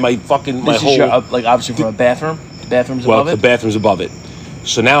day that I had my fucking this is like obviously from a bathroom. The bathroom's above it. The bathroom's above it.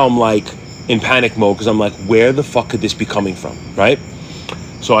 So now I'm like in panic mode because I'm like, where the fuck could this be coming from, right?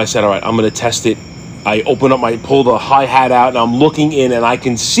 So I said, all right, I'm gonna test it. I pull the high hat out, and I'm looking in, and I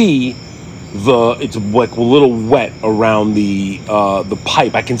can see it's like a little wet around the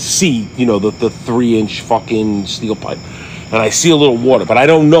pipe. I can see, the 3-inch fucking steel pipe, and I see a little water, but I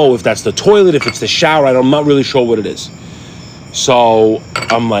don't know if that's the toilet, if it's the shower. I'm not really sure what it is. So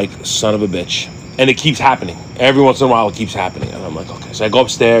I'm like, son of a bitch, and it keeps happening. Every once in a while, it keeps happening, and I'm like, okay. So I go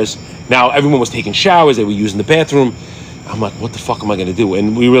upstairs. Now everyone was taking showers. They were using the bathroom. I'm like, what the fuck am I gonna do?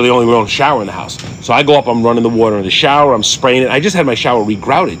 And we really only were on a shower in the house. So I go up, I'm running the water in the shower, I'm spraying it. I just had my shower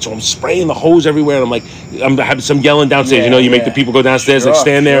regrouted, so I'm spraying the hose everywhere, and I'm like, I'm having some yelling downstairs. You make the people go downstairs,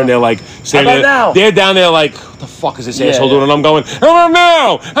 stand there, and they're like, standing there. They're down there like, what the fuck is this asshole doing? And I'm going, how about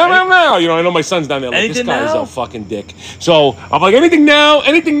now? How about now? I know my son's down there like, this guy's a fucking dick. So I'm like, anything now?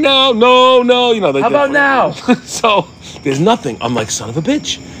 Anything now? No. How about now? So there's nothing. I'm like, son of a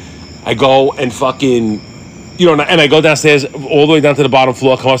bitch. I go and fucking, and I go downstairs all the way down to the bottom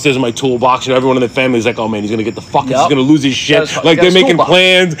floor, come upstairs in my toolbox. Everyone in the family is like, oh man, he's gonna get the fuck, he's gonna lose his shit. Like they're making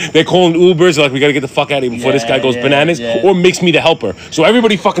plans, they're calling Ubers, they're like, we gotta get the fuck out of here before this guy goes bananas, or makes me the helper. So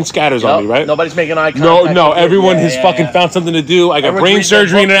everybody fucking scatters on me, right? Nobody's making eye contact. No, everyone has fucking found something to do. I got brain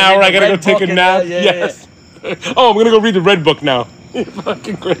surgery in an hour, I gotta go take a nap. Yes. Oh, I'm gonna go read the Red Book now.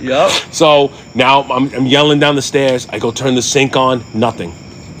 Fucking crazy. Yep. So now I'm yelling down the stairs. I go turn the sink on. Nothing.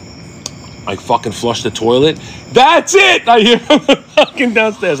 I fucking flush the toilet. That's it. I hear from the fucking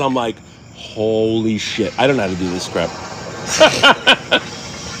downstairs. I'm like, holy shit. I don't know how to do this crap.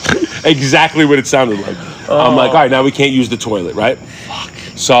 Exactly what it sounded like. I'm like, all right, now we can't use the toilet, right? Fuck.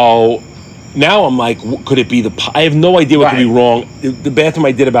 So now I'm like, could it be I have no idea what could be wrong. The bathroom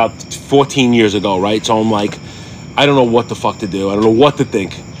I did about 14 years ago, right? So I'm like, I don't know what the fuck to do. I don't know what to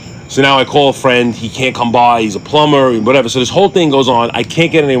think. So now I call a friend. He can't come by. He's a plumber, whatever. So this whole thing goes on. I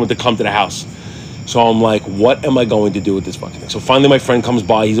can't get anyone to come to the house. So I'm like, what am I going to do with this fucking thing? So finally my friend comes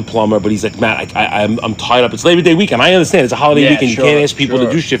by. He's a plumber, but he's like, Matt, I'm tied up. It's Labor Day weekend. I understand. It's a holiday weekend. You can't ask people to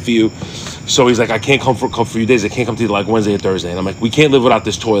do shit for you. So he's like, I can't come for a few days. I can't come to you like Wednesday or Thursday. And I'm like, we can't live without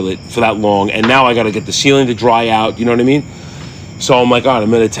this toilet for that long. And now I got to get the ceiling to dry out. You know what I mean? So I'm like, all right,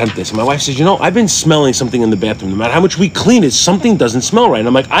 I'm going to attempt this. And my wife says, I've been smelling something in the bathroom. No matter how much we clean it, something doesn't smell right. And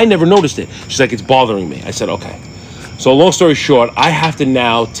I'm like, I never noticed it. She's like, it's bothering me. I said, okay. So long story short, I have to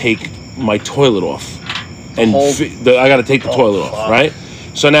now take my toilet off. And I got to take the toilet off, right?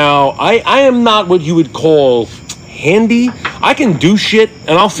 So now I am not what you would call handy. I can do shit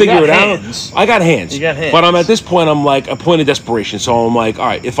and I'll figure it out. I got hands. You got hands. But I'm at this point, I'm like a point of desperation. So I'm like, all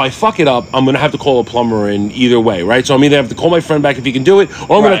right, if I fuck it up, I'm going to have to call a plumber in either way, right? So I'm either have to call my friend back if he can do it,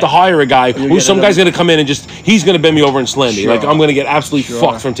 or I'm going to have to hire a guy who some guy's going to come in and he's going to bend me over and slam me. Like I'm going to get absolutely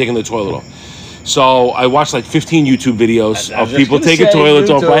fucked from taking the toilet off. So I watched like 15 YouTube videos of people taking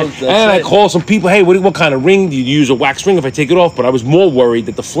toilets off, right? And I call some people, hey, what kind of ring do you use? A wax ring if I take it off? But I was more worried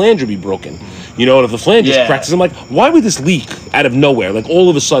that the flange would be broken. And if the flange just cracks, I'm like, why would this leak out of nowhere? Like all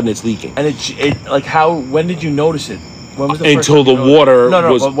of a sudden it's leaking. And it like when did you notice it? When was the first Until time the water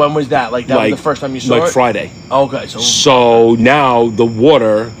was... but when was that? Like that was the first time you saw it? Like Friday. Okay. So now the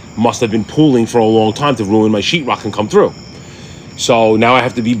water must have been pooling for a long time to ruin my sheetrock and come through. So now I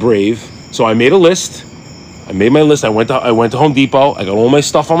have to be brave. So I made a list. I made my list. I went to Home Depot. I got all my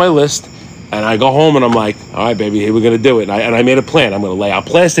stuff on my list. And I go home and I'm like, all right, baby, here we're going to do it. And I made a plan. I'm going to lay out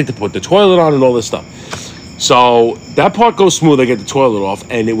plastic to put the toilet on and all this stuff. So that part goes smooth. I get the toilet off.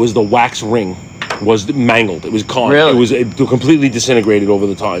 And it was the wax ring was mangled. It was gone. Really? It completely disintegrated over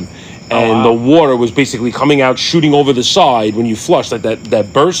the time. And the water was basically coming out, shooting over the side when you flushed, like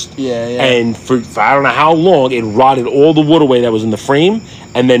that burst. Yeah. And for I don't know how long, it rotted all the waterway that was in the frame,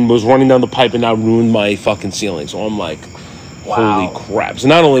 and then was running down the pipe and now ruined my fucking ceiling. So I'm like, holy crap. So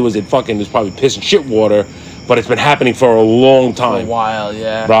not only was it probably piss and shit water, but it's been happening for a long time. For a while,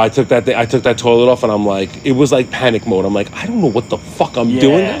 yeah. Bro, I took that toilet off, and I'm like, it was like panic mode. I'm like, I don't know what the fuck I'm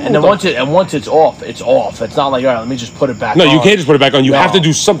doing. And then once it's off, it's off. It's not like, all right, let me just put it back on. No, you can't just put it back on. You have to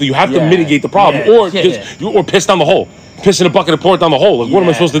do something. You have to mitigate the problem, or piss down the hole. Piss in a bucket and pour it down the hole. Like, what am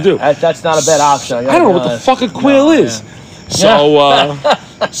I supposed to do? That's not a bad option. I don't know what the fuck a quail is. So,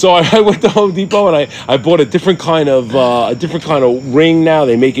 so I went to Home Depot and I bought a different kind of ring. Now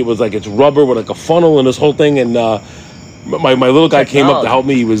they make it with like it's rubber with like a funnel and this whole thing. And my little guy came up to help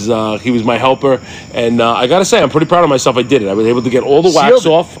me. He was my helper, and I gotta say I'm pretty proud of myself. I did it. I was able to get all the wax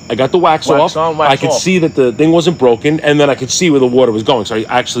off. I got the wax off. I could see that the thing wasn't broken, and then I could see where the water was going. So I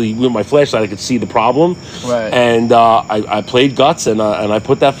actually, with my flashlight, I could see the problem. Right. And I played guts, and I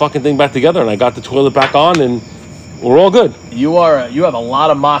put that fucking thing back together, and I got the toilet back on, and we're all good. You have a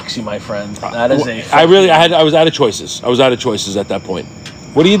lot of moxie, my friend. That is I was out of choices. I was out of choices at that point.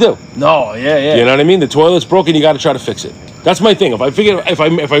 What do you do? No, yeah. You know what I mean? The toilet's broken. You got to try to fix it. That's my thing.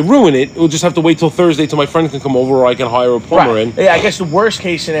 If I ruin it, we'll just have to wait till Thursday till my friend can come over, or I can hire a plumber in. Yeah, I guess the worst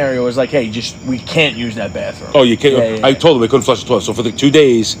case scenario is like, hey, we can't use that bathroom. Oh, you can't. Yeah. I told them I couldn't flush the toilet. So for the 2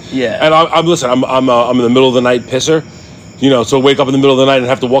 days. Yeah. And I'm in the middle of the night pisser. So wake up in the middle of the night and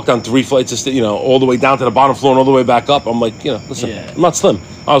have to walk down 3 flights of stairs, all the way down to the bottom floor and all the way back up. I'm like, listen, I'm not slim.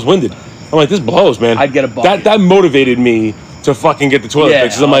 I was winded. I'm like, this blows, man. I'd get a bucket. That motivated me to fucking get the toilet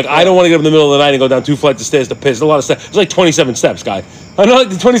fixed. I'm like, I don't want to get up in the middle of the night and go down 2 flights of stairs to piss. There's a lot of steps. It's like 27 steps, guy. I know, like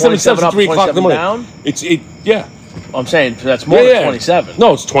the 27 steps at 3 o'clock in the morning. Down? Yeah. I'm saying that's more than 27.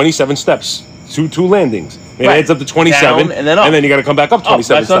 No, it's 27 steps. Two landings. It adds up to 27, down and then up. And then you got to come back up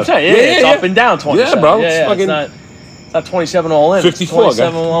 27 steps. That's what I'm saying. It's up and down 27. Yeah, bro. It's not 27 all in. 54. It's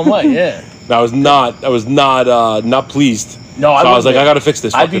 27 one way. Yeah. I was not pleased. No, I was like, I got to fix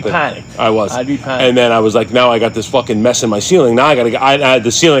this. I'd be panicked. I was. I'd be panicked. And then I was like, now I got this fucking mess in my ceiling. Now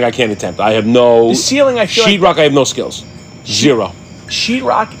the ceiling I can't attempt. I have no. The ceiling, I feel sheetrock. I have no skills. Zero.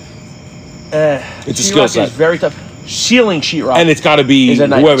 Sheetrock. It's a skill set. It's very tough. Ceiling sheetrock. And it's got to be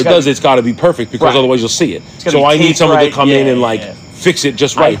whoever does it's got to be perfect because otherwise you'll see it. So I need someone to come in and fix it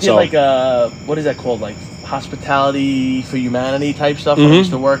just right. I did like what is that called? Like hospitality for humanity type stuff. I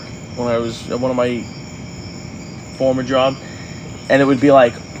used to work when I was at one of my former jobs. and it would be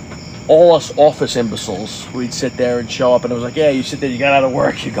like all us office imbeciles. We'd sit there and show up, and it was like, yeah, you sit there, you got out of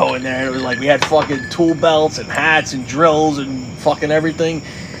work, you go in there, and it was like we had fucking tool belts and hats and drills and fucking everything,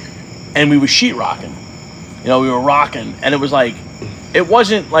 and we were sheetrocking. You know, we were rocking, and it was like, it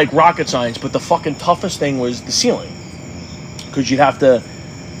wasn't like rocket science, but the fucking toughest thing was the ceiling, because you'd have to,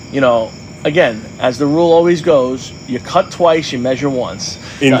 you know, again, as the rule always goes, you cut twice, you measure once.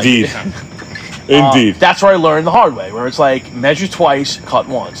 Indeed. Indeed. That's where I learned the hard way, where it's like measure twice, cut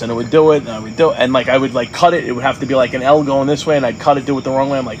once, and it would do it, and I would do it, and like I would like cut it. It would have to be like an L going this way, and I'd cut it, do it the wrong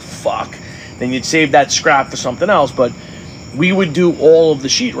way. I'm like, fuck. Then you'd save that scrap for something else. But we would do all of the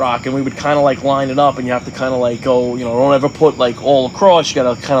sheetrock, and we would kind of like line it up, and you have to kind of like go, you know, don't ever put like all across. You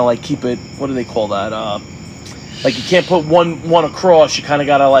gotta kind of like keep it. What do they call that? Like you can't put one across. You kind of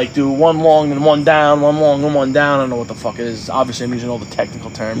gotta like do one long and one down, one long and one down. I don't know what the fuck it is. Obviously, I'm using all the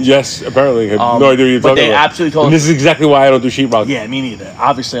technical terms. Yes, apparently. I have no idea what you're talking about. But they absolutely told us. And this is exactly why I don't do sheetrock. Yeah, me neither.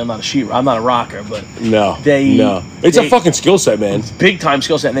 Obviously, I'm not a rocker, but No. It's a fucking skill set, man. Big time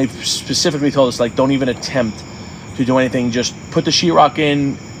skill set, and they specifically told us like, don't even attempt to do anything. Just put the sheetrock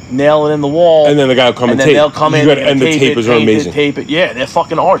in, nail it in the wall, And then the guy will come and then tape. they'll come in And the tapers are amazing. Tape it. Yeah, they're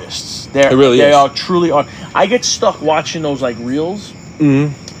fucking artists. They is. are truly art. I get stuck watching those like reels,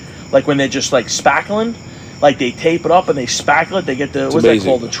 like when they're just like spackling, like they tape it up and they spackle it. They get the what's that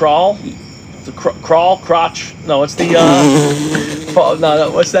called? The trawl, the crotch. No, it's the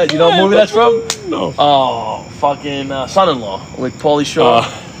no. What's that? You know what movie that's from? No. Oh, fucking Son-in-Law with Pauly Shore.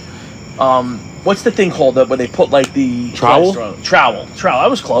 What's the thing called where they put like the trowel? Trowel. I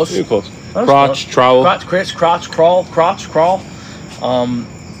was close. You're close. I was Crotch, close. trowel. Crotch, crawl.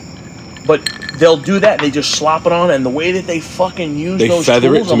 But they'll do that and they just slop it on, and the way that they fucking use those feather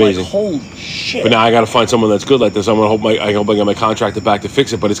tools, it, it's I'm amazing. like, holy shit. But now I got to find someone that's good like this. I hope I get my contractor back to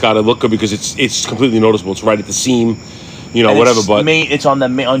fix it, but it's got to look good because it's completely noticeable. It's right at the seam, you know, And whatever. it's But it's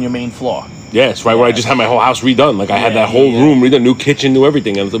on your main floor. yeah, it's right where I just had my whole house redone. Like I had that whole room redone, new kitchen, new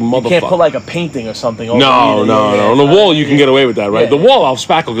everything, and it's a motherfucker. You can't put like a painting or something over No. On the wall you can get away with that, right? Yeah, The wall I'll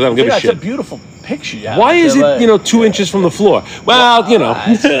spackle because I don't give a It's a shit. beautiful picture. Yeah. Why is it 2 inches from the floor? Well, you know.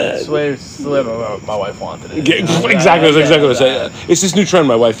 It's the way my wife wanted it. Exactly. That's exactly what I say. It's this new trend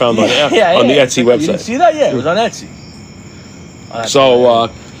my wife found on the Etsy You didn't website. see that? Yeah, it was on Etsy. So I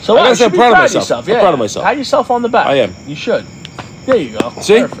gotta say, I'm proud of myself. Yeah. I'm proud of myself. Pat yourself on the back. I am. You should. There you go.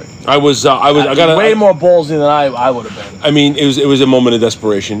 See, Perfect. I got way more ballsy than I would have been. I mean, it was a moment of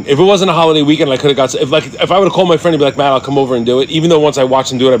desperation. If it wasn't a holiday weekend, I could have got. If I would have called my friend and be like, "Matt, I'll come over and do it." Even though once I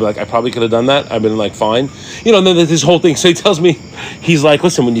watched him do it, I'd be like, "I probably could have done that." I've been like, "Fine," you know. And then there's this whole thing. So he tells me, he's like,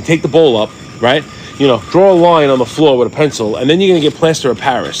 "Listen, when you take the bowl up, right? You know, draw a line on the floor with a pencil, and then you're gonna get plaster of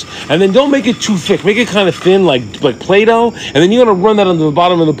Paris, and then don't make it too thick. Make it kind of thin, like Play-Doh, and then you're gonna run that under the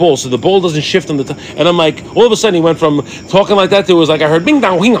bottom of the bowl so the bowl doesn't shift on the top." And I'm like, all of a sudden, he went from talking like that to it was like I heard bing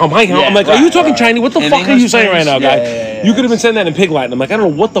dong wing hong. I'm like, "Are you talking Chinese? What the fuck are you saying right now, guy? You could have been saying that in Pig Latin." I'm like, "I don't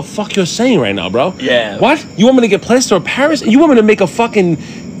know what the fuck you're saying right now, bro. Yeah. What? You want me to get plaster of Paris? You want me to make a fucking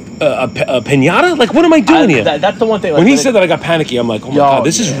a pinata? Like, what am I doing here?" That's the one thing. Like, when he said that, I got panicky. I'm like, "Oh my god,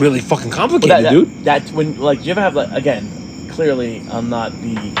 this is really fucking complicated, dude." That's when, like, do you ever have, like, again, clearly I'm not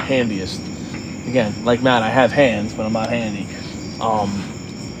the handiest. Again, like Matt, I have hands, but I'm not handy.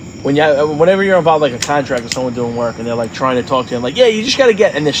 Whenever you're involved, like a contract with someone doing work, and they're like trying to talk to you, I'm like, "Yeah, you just got to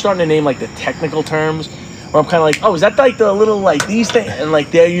get," and they're starting to name like the technical terms. Where I'm kind of like, "Oh, is that like the little like these things?" And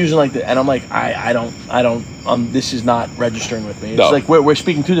like they're using like the, and I'm like, I don't. This is not registering with me. It's like we're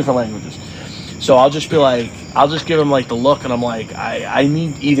speaking two different languages. So I'll just be like, I'll just give them like the look, and I'm like, I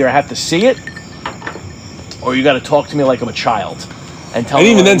need either I have to see it, or you got to talk to me like I'm a child, and tell. And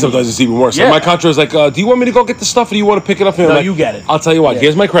me even what I then, need. sometimes it's even worse. Yeah. Like my contractor is like, "Do you want me to go get the stuff, or do you want to pick it up?" And No, I'm like, you get it. I'll tell you what. Yeah.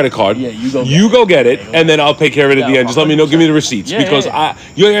 Here's my credit card. Yeah, you go. You go get it, Yeah, and then I'll take care of it at the end. Just let me know. Give me the receipts Yeah, because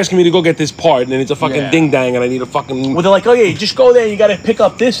you're asking me to go get this part, and it's a fucking Yeah. ding dang, and I need a fucking. Well, they're like, "Oh yeah, you just go there. You got to pick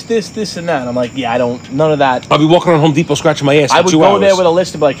up this, and that." And I'm like, "Yeah, I don't. None of that." I'll be walking around Home Depot scratching my ass. I for would 2 go hours. there with a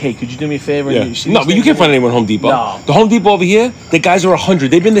list and be like, "Hey, could you do me a favor?" Yeah. You see No, these but you things? can't find anyone at Home Depot. No. The Home Depot over here, the guys are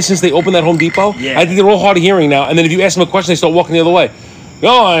 100. They've been there since they opened that Home Depot. Yeah. I think they're all hard of hearing now. And then if you ask them a question, they start walking the other way.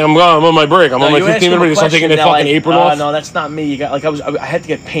 "No, I'm on my break. I'm on my 15-minute break." They start taking their fucking apron off. No, that's not me. You got like I had to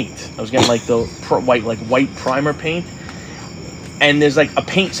get paint. I was getting like the white primer paint, and there's like a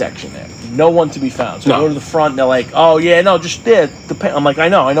paint section there. No one to be found. So I go to the front, and they're like, "Oh yeah, no, just there. The paint." I'm like, I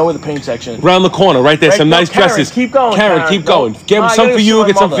know where the paint section is. Around the corner, right there, Right, some no, nice Karen, dresses. keep going, Karen, keep going. Get I some gotta for see you, my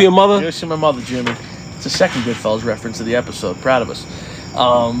get some for your mother. I gotta see my mother, Jimmy. It's the second Goodfellas reference of the episode. Proud of us.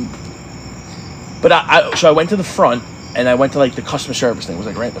 But I went to the front, and I went to like the customer service thing. It was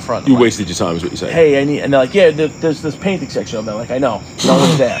like right in the front. You I'm like, wasted your time, is what you say. "Hey, I need," and they're like, "Yeah, there's this painting section." I'm like, "I know, no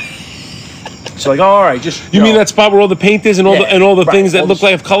one's there." So like, oh, all right, just You mean that spot where all the paint is and all the right, things that all look the-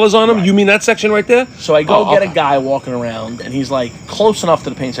 like have colors on them? right. You mean that section right there? So I go Oh, get okay. a guy walking around, and he's like close enough to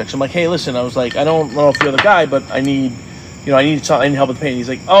the paint section. I'm like, hey, listen, I was like, I don't know if you're the guy, but I need help with the paint. He's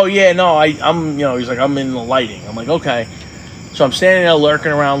like, oh yeah, no, I'm, he's like, I'm in the lighting. I'm like, okay. So I'm standing there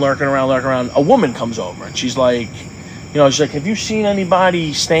lurking around. A woman comes over, and she's like, she's like, have you seen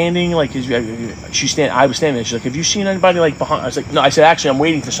anybody standing? Like, I was standing there. She's like, have you seen anybody like behind? I was like, no. I said, actually, I'm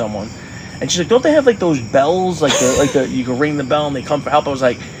waiting for someone. And she's like, don't they have like those bells, like the you can ring the bell and they come for help? I was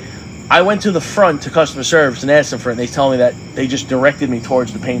like, I went to the front to customer service and asked them for it. And they tell me that they just directed me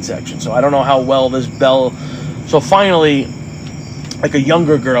towards the paint section. So I don't know how well this bell. So finally, like a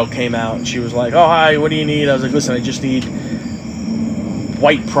younger girl came out and she was like, oh hi, what do you need? I was like, listen, I just need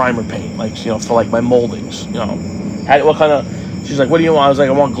white primer paint, like for like my moldings. What kind of? She's like, what do you want? I was like,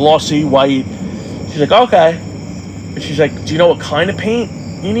 I want glossy white. She's like, okay. And she's like, do you know what kind of paint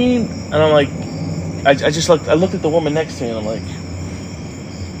you need? And I'm like, I looked at the woman next to me and I'm like,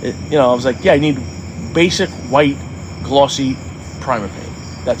 I was like, yeah, I need basic white glossy primer paint.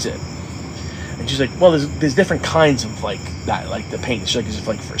 That's it. And she's like, well, there's different kinds of like that, like the paint. She's like, is it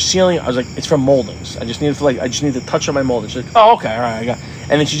like for ceiling? I was like, it's for moldings. I just need to touch on my moldings. She's like, oh, okay, all right, I got.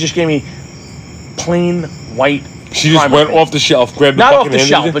 And then she just gave me plain white. She just went off the shelf, grabbed the not bucket off the and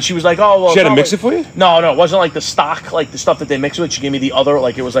shelf, handed it? but she was like, oh, well. She had to mix it for you? No, it wasn't like the stock, like the stuff that they mix with. She gave me the other,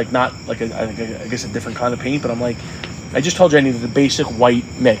 like it was like not like I guess a different kind of paint. But I'm like, I just told you I needed the basic white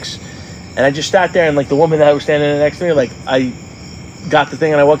mix, and I just sat there and like the woman that was standing next to me, like I got the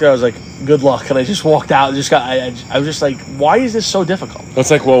thing and I walked there. I was like, good luck, and I just walked out. I was just like, why is this so difficult? That's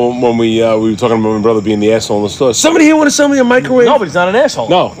like when we were talking about my brother being the asshole in the store. Somebody here want to sell me a microwave? No, but he's not an asshole.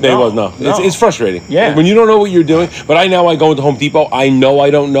 No. It's frustrating. Yeah. When you don't know what you're doing. But I go into Home Depot. I know I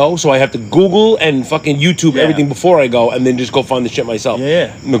don't know, so I have to Google and fucking YouTube everything before I go, and then just go find the shit myself.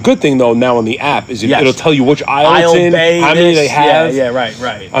 Yeah. And the good thing though now on the app is Yes. it'll tell you which aisle it's in, how many they have. Yeah,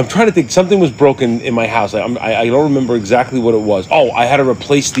 right. I'm trying to think. Something was broken in my house. I don't remember exactly what it was. Oh, I had to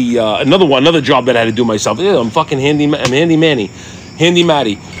replace the another job that I had to do myself. Yeah, I'm fucking handy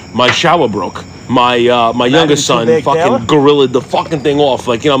Matty. My shower broke. My youngest son fucking gorillaed the fucking thing off.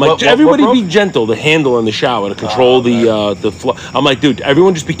 Like, I'm like, everybody be gentle. The handle in the shower to control the flow. I'm like, dude,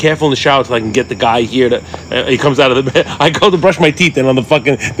 everyone just be careful in the shower till I can get the guy here to. He comes out of the bed. I go to brush my teeth and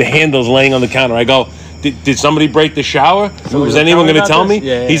the handle's laying on the counter. I go, did somebody break the shower? Was anyone going to tell me?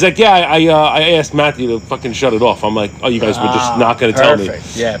 Yeah. He's like, yeah, I asked Matthew to fucking shut it off. I'm like, oh, you guys were just not going to tell me.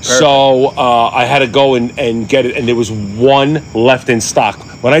 Yeah, perfect. So I had to go and get it, and there was one left in stock.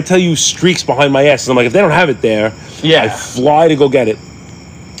 When I tell you streaks behind my ass, I'm like, if they don't have it there, I fly to go get it.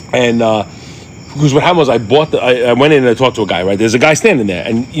 And because what happened was I went in and I talked to a guy, right? There's a guy standing there,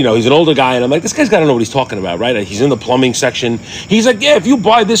 and he's an older guy, and I'm like, this guy's got to know what he's talking about, right? And he's in the plumbing section. He's like, yeah, if you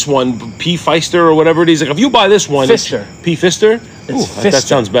buy this one, P. Feister or whatever it is, like if you buy this one, Pfister. P. Pfister. Pfister. That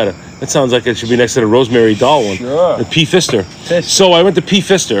sounds better. That sounds like it should be next to the Rosemary Doll one. Sure. The P. Pfister. Pfister. So I went to P.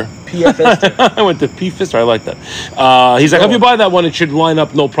 Pfister. PFS. I went to P. Pfister. I like that. He's like, if you buy that one, it should line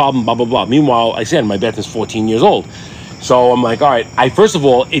up, no problem, blah, blah, blah. Meanwhile, I said, my bathroom's 14 years old. So I'm like, all right. First of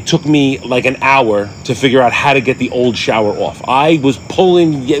all, it took me like an hour to figure out how to get the old shower off. I was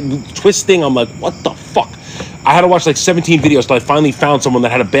pulling, twisting. I'm like, what the fuck? I had to watch like 17 videos till I finally found someone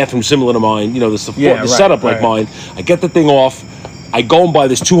that had a bathroom similar to mine. The setup like mine. I get the thing off. I go and buy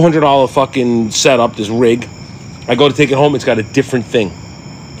this $200 fucking setup, this rig. I go to take it home. It's got a different thing.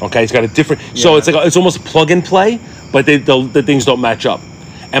 Okay, it's got a different. Yeah. So it's almost a plug and play, but the things don't match up.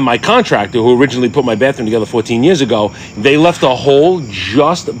 And my contractor, who originally put my bathroom together 14 years ago, they left a hole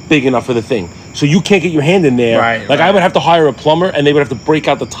just big enough for the thing. So you can't get your hand in there. I would have to hire a plumber, and they would have to break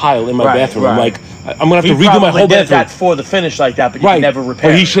out the tile in my bathroom. I'm like, I'm going to have to redo my whole bathroom. That for the finish like that, but you can never repair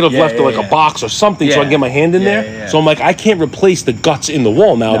it. But he should have left like a box or something so I can get my hand in there. Yeah. So I'm like, I can't replace the guts in the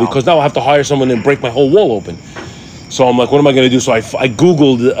wall now because now I'll have to hire someone and break my whole wall open. So I'm like, what am I going to do? So I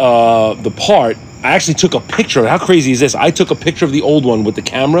Googled the part. I actually took a picture. How crazy is this? I took a picture of the old one with the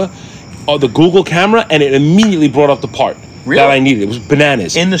camera, the Google camera, and it immediately brought up the part that I needed. It was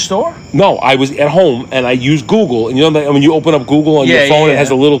bananas. In the store? No, I was at home and I used Google. And when you open up Google on your phone, it has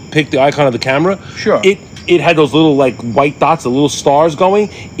a little the icon of the camera. Sure. It had those little like white dots, the little stars going.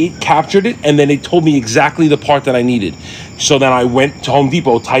 It captured it, and then it told me exactly the part that I needed. So then I went to Home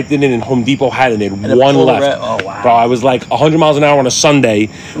Depot, typed it in, and Home Depot had it. And one left. Oh, wow. Bro, I was like 100 miles an hour on a Sunday,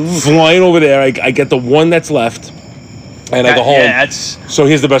 flying over there. I get the one that's left, and I go home. Yeah, so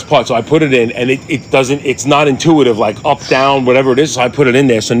here's the best part. So I put it in, and it's not intuitive, like up, down, whatever it is. So I put it in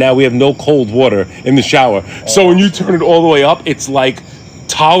there. So now we have no cold water in the shower. So when you turn it all the way up, it's like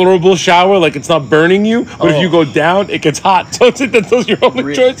tolerable shower, like it's not burning you. But if you go down, it gets hot. So those are your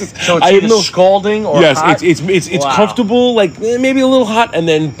only choices. So it's either scalding or hot? It's comfortable, like maybe a little hot, and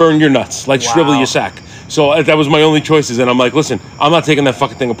then burn your nuts, like shrivel your sack. So that was my only choices, and I'm like, listen, I'm not taking that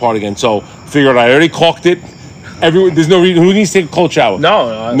fucking thing apart again. So figured I already caulked it. There's no reason. Who needs to take a cold shower?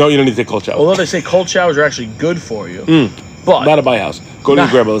 No, you don't need to take a cold shower. Although they say cold showers are actually good for you. But not at my house. Go to your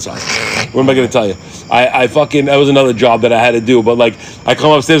grandmother's house. What am I going to tell you? I fucking, that was another job that I had to do. But like, I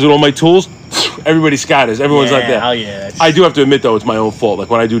come upstairs with all my tools. Everybody scatters. Everyone's not there. Hell yeah. I do have to admit though, it's my own fault. Like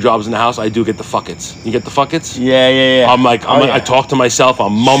when I do jobs in the house, I do get the fuckets. You get the fuckets? Yeah. I talk to myself.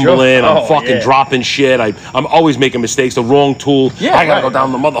 I'm mumbling. I'm fucking dropping shit. I'm always making mistakes. The wrong tool. Yeah, I gotta go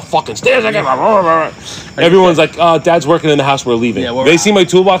down the motherfucking stairs. Everyone's like, Dad's working in the house. We're leaving. Yeah, they see my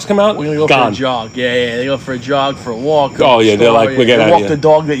toolbox come out. We're gonna go gone. for a jog. Yeah. They go for a jog, for a walk. They're like, we get out of here. Walk the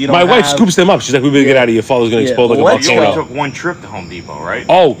dog that you don't My have. wife scoops them up. She's like, we better get out of here. Your father's gonna explode like a volcano. You only took one trip to Home Depot, right?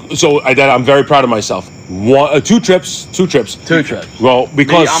 Oh, so I'm very proud of myself. Two trips. Well,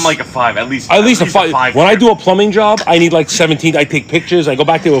 because I'm like a 5, at least a 5. When I do a plumbing job, I need like 17. I take pictures. I go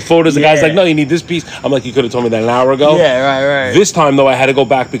back there with photos. The guy's like, no, you need this piece. I'm like, you could have told me that an hour ago. Yeah, right. This time though, I had to go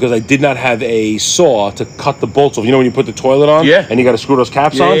back because I did not have a saw to cut the bolts off. You know when you put the toilet on, and you got to screw those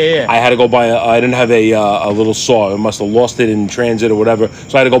caps on. Yeah. I had to go buy. I didn't have a little saw. I must have lost it in transit or whatever.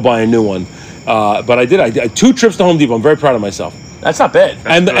 So I had to go buy a new one. But I did 2 trips to Home Depot. I'm very proud of myself. That's not bad.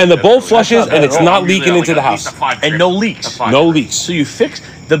 And the bowl flushes and it's not leaking into the house. And no leaks. No leaks. So you fixed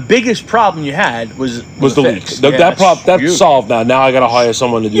the biggest problem you had was the leaks. That's solved now. Now I got to hire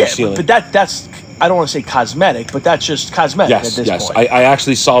someone to do the ceiling. But that's I don't want to say cosmetic, but that's just cosmetic at this point. I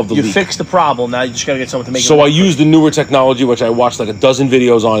actually solved the leak. You fixed the problem. Now you just got to get someone to make it. So I used the newer technology, which I watched like a dozen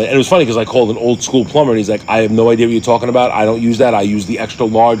videos on it. And it was funny because I called an old school plumber and he's like, I have no idea what you're talking about. I don't use that. I use the extra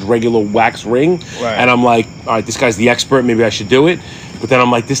large regular wax ring. Right. And I'm like, all right, this guy's the expert. Maybe I should do it. But then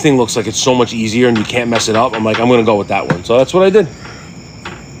I'm like, this thing looks like it's so much easier and you can't mess it up. I'm like, I'm going to go with that one. So that's what I did.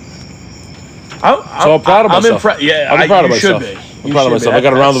 I'm proud of myself. I'm impressed. Yeah, I'm proud of myself. I'm proud of myself. I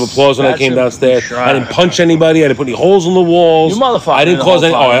got a round of applause when I came downstairs. I didn't punch anybody. I didn't put any holes in the walls. You motherfucker. I didn't cause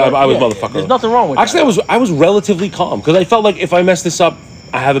any. I was motherfucker. There's nothing wrong with that. Actually, I was relatively calm because I felt like if I mess this up,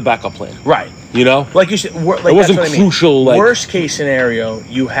 I have a backup plan. Right. You know? Like you said, it wasn't crucial. Like, worst case scenario,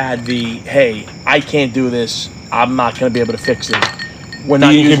 you had hey, I can't do this. I'm not going to be able to fix it. We're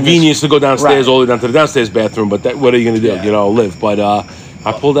not the inconvenience to go downstairs all the way down to the downstairs bathroom, but what are you going to do? You know, live. But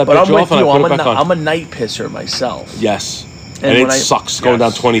I pulled that bitch off and I put it back on. I'm a night pisser myself. Yes. And it sucks going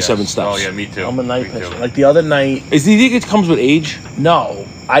down 27 steps. Oh, yeah, me too. I'm a night pisser. Like the other night. Do you think it comes with age? No.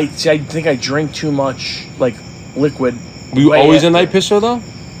 I think I drink too much, like, liquid. Were you always a night pisser, though?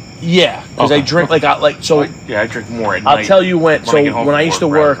 Yeah. Because I drink, I drink more at night. I'll tell you when I used to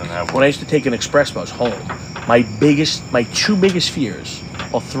work, when I used to take an express bus home, my 2 biggest fears,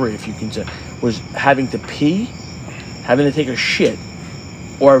 or 3 if you can say, was having to pee, having to take a shit,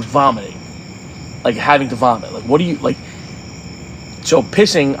 or vomiting. Like having to vomit. Like what do you like? So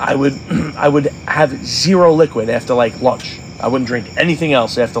pissing, I would have 0 liquid after like lunch. I wouldn't drink anything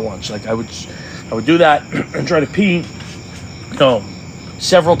else after lunch. Like I would do that and try to pee.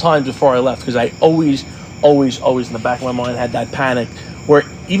 Several times before I left because I always in the back of my mind had that panic where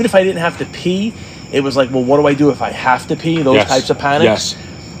even if I didn't have to pee, it was like, well, what do I do if I have to pee? Those types of panics. Yes.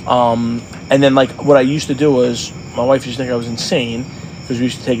 And then like what I used to do was my wife used to think I was insane because we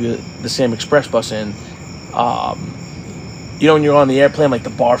used to take the same express bus in. You know when you're on the airplane, like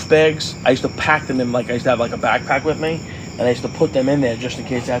the barf bags, I used to pack them in, like I used to have like a backpack with me, and I used to put them in there just in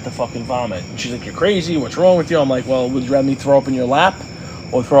case I had to fucking vomit. And she's like, you're crazy, what's wrong with you? I'm like, well, would you rather me throw up in your lap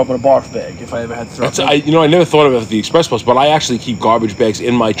or throw up in a barf bag if I ever had to throw up? I never thought of it with the express bus, but I actually keep garbage bags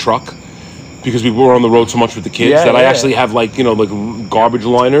in my truck because we were on the road so much with the kids I actually have like garbage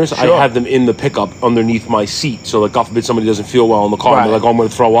liners. Sure. I have them in the pickup underneath my seat, so like God forbid somebody doesn't feel well in the car and they're like, oh, I'm going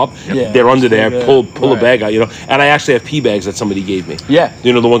to throw up. Yeah. They're under there. Pull a bag out. And I actually have pee bags that somebody gave me. Yeah.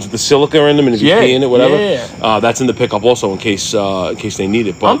 The ones with the silica in them, and if you pee in it, whatever. Yeah. That's in the pickup also in case they need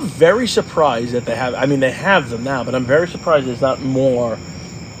it. But I'm very surprised that they have. I mean, they have them now, but I'm very surprised there's not more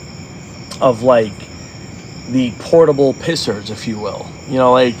of like the portable pissers, if you will.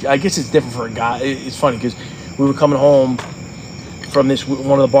 Like I guess it's different for a guy. It's funny because we were coming home from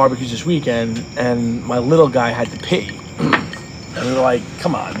one of the barbecues this weekend, and my little guy had to pee. And we were like,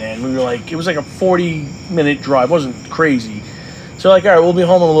 come on, man. We were like, it was like a 40-minute drive. It wasn't crazy. So like, all right, we'll be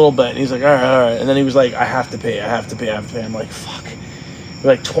home in a little bit. And he's like, all right. And then he was like, I have to pee. I'm like, fuck.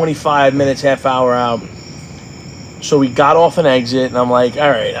 We're like 25 minutes, half hour out. So we got off an exit, and I'm like, all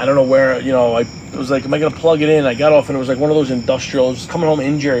right, I don't know where, I was like, am I going to plug it in? I got off, and it was like one of those industrials, coming home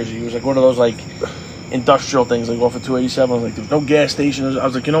in Jersey. It was like one of those, like, industrial things, like off of 287. I was like, there's no gas station. I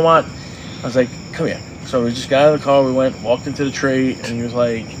was like, you know what? I was like, come here. So we just got out of the car. We walked into the tree, and he was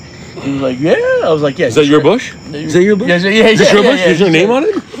like, yeah. I was like, yeah. Is that your bush? Is that your bush? Yeah, Is this your bush? Is your name on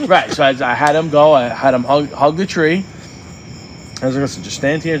it? Right. So I had him go. I had him hug the tree. I was like, listen, just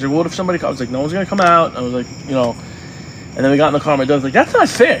stand here. He's like, what if somebody comes? I was like, no one's gonna come out. I was like, you know. And then we got in the car. My dad was like, that's not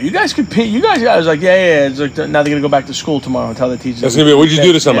fair. You guys could pee. You guys. I was like, yeah. It's like, now they're gonna go back to school tomorrow and tell the teachers. That's gonna be. What'd you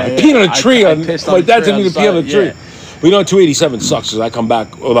do to somebody? I peed on a tree. My dad told me to pee on a tree. Yeah. But you know, 287 sucks because I come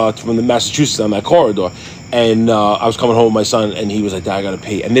back from the Massachusetts on that corridor, and I was coming home with my son, and he was like, Dad, I gotta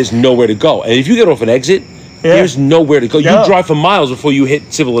pee, and there's nowhere to go. And if you get off an exit, there's nowhere to go. You drive for miles before you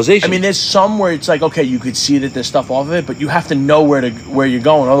hit civilization. I mean, there's some where it's like, okay, you could see that there's stuff off of it, but you have to know where you're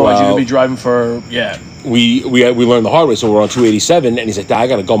going. Otherwise, you're gonna be driving for We learned the hard way, so we're on 287, and he's like, Dad, I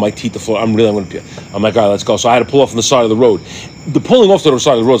gotta go. My teeth are full. I'm gonna pee. I'm like, all right, let's go. So I had to pull off on the side of the road. The pulling off to the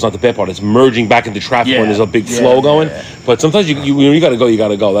side of the road is not the bad part. It's merging back into traffic when there's a big flow going. Yeah. But sometimes you gotta go. You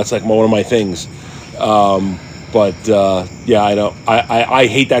gotta go. That's like one of my things. I know. I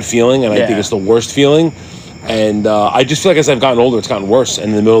hate that feeling, and I think it's the worst feeling. And I just feel like as I've gotten older, it's gotten worse. And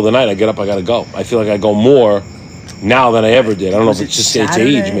in the middle of the night, I get up, I gotta go. I feel like I go more now than I ever did. I don't know if it's just it's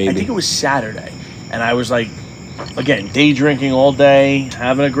age, maybe. I think it was Saturday, and I was like, again, day drinking all day,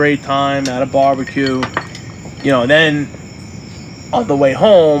 having a great time at a barbecue. You know, and then on the way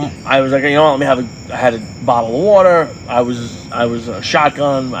home, I was like, you know what, I had a bottle of water. I was a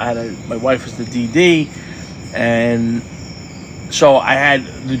shotgun. My wife was the DD, and so I had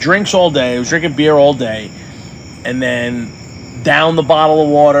the drinks all day. I was drinking beer all day, and then down the bottle of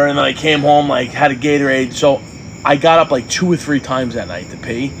water, and then I came home, like, had a Gatorade. So I got up like 2 or 3 times that night to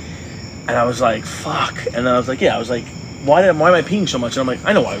pee, and I was like, fuck. And then I was like, why am I peeing so much? And I'm like,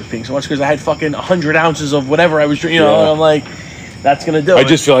 I know why I was peeing so much, because I had fucking 100 ounces of whatever I was drinking, and I'm like, that's gonna do it. I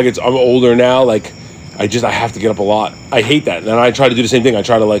just feel like I'm older now, like, I have to get up a lot. I hate that, and I try to do the same thing. I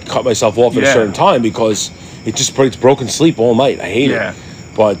try to, like, cut myself off at a certain time, because it's broken sleep all night. I hate it.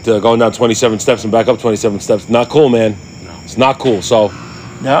 But going down 27 steps and back up 27 steps, not cool, man. No. It's not cool. So,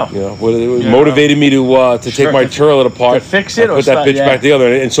 it motivated me to take my toilet apart, to fix it, or put that bitch back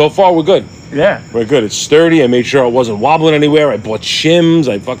together. And so far, we're good. Yeah, we're good. It's sturdy. I made sure it wasn't wobbling anywhere. I bought shims.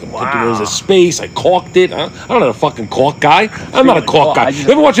 I fucking put there was a space. I caulked it. I'm not a fucking caulk guy. I'm not a caulk guy.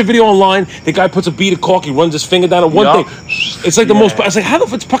 You ever watch a video online? The guy puts a bead of caulk. He runs his finger down it. One thing. It's like the most. It's like, how the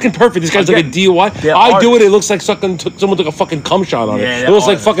fuck, it's fucking perfect. This guy's like a DIY. I do it. It looks like someone took a fucking cum shot on it. It looks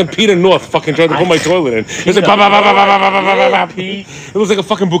like fucking Peter North fucking trying to put my toilet in. It's like it looks like a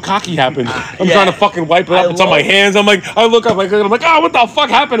fucking bukkake happened. I'm trying to fucking wipe it up. It's on my hands. I'm like, I look up. I'm like, oh, what the fuck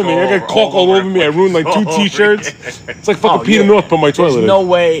happened to me? I got caulk all over me. I ruined like 2 T-shirts. It's like fucking Peter North put my toilet in. There's no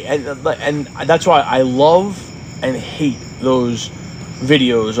way, and that's why I love and hate those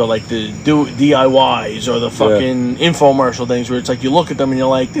videos, or like the DIYs, or the fucking infomercial things where it's like you look at them and you're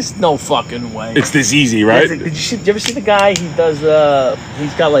like, there's no fucking way. It's this easy, right? Did you ever see the guy? He does.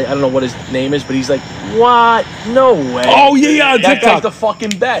 He's got, like, I don't know what his name is, but he's like, what? No way. Oh yeah, that TikTok. guy's the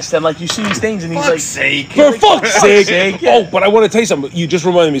fucking best. And like, you see these things, and he's like, for fuck's sake. Oh, but I want to tell you something. You just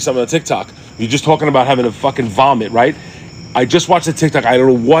reminded me of something on TikTok. You're just talking about having a fucking vomit, right? I just watched the TikTok. I don't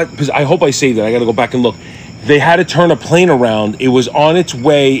know what, because I hope I saved it. I got to go back and look. They had to turn a plane around. It was on its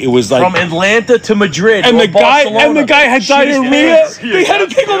way. It was like from Atlanta to Madrid, and the guy had diarrhea. They had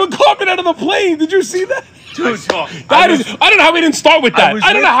to take all the carpet out of the plane. Did you see that? Dude, I don't know how we didn't start with that.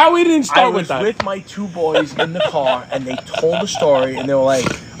 I don't know how we didn't start with that. I was with my 2 boys in the car, and they told the story, and they were like,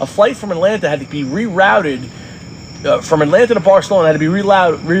 a flight from Atlanta had to be rerouted. From Atlanta to Barcelona had to be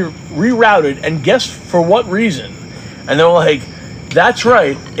rerouted, and guess for what reason? And they were like, that's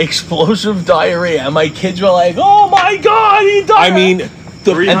right, explosive diarrhea. And my kids were like, oh my God, he died. I mean,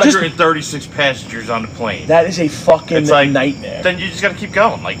 336 passengers on the plane. That is a fucking nightmare. Then you just gotta keep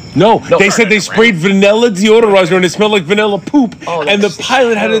going. Like, no, they said they sprayed vanilla deodorizer and it smelled like vanilla poop. And the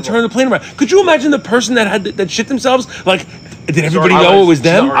pilot had to turn the plane around. Could you imagine the person that shit themselves? Like, did everybody know it was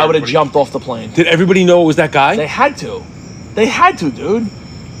them? I would have jumped off the plane. Did everybody know it was that guy? They had to. They had to, dude.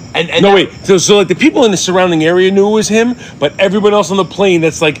 And no, wait. So like the people in the surrounding area knew it was him, but everyone else on the plane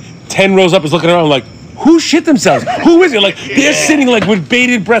that's like 10 rows up is looking around like, who shit themselves? Who is it? Like, they're sitting like with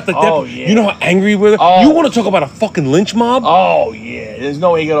bated breath. Like, you know how angry we were? You want to talk about a fucking lynch mob? Oh, yeah. There's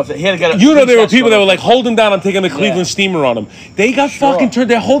no way he got off. He had to get. You know, there were people that were like, hold him down. I'm taking the Cleveland steamer on him. They got fucking turned.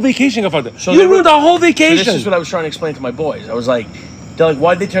 Their whole vacation got fucked up. So you ruined our whole vacation. So this is what I was trying to explain to my boys. I was like, they're like,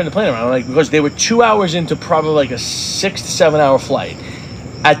 why'd they turn the plane around? I'm like, because they were 2 hours into probably like a 6 to 7 hour flight.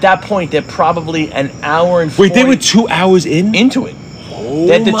 At that point, they're probably an hour and 40. Wait, they were 2 hours into it? They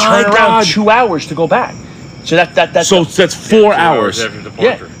had to turn around 2 hours to go back. So that's So that's 4 hours. after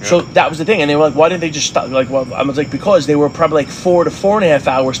departure. yeah. So that was the thing, and they were like, "Why didn't they just stop?" Like, well, I was like, because they were probably like 4 to 4.5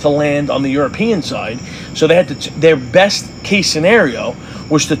 hours to land on the European side. So they had to. Their best case scenario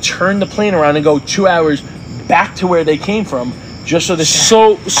was to turn the plane around and go 2 hours back to where they came from, just so this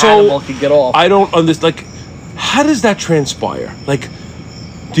animal could get off. I don't understand. Like, how does that transpire? Like,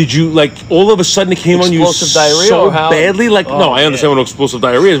 did you like all of a sudden it came on you Explosive diarrhea so or how? badly? Like, Oh, no, I understand yeah. what explosive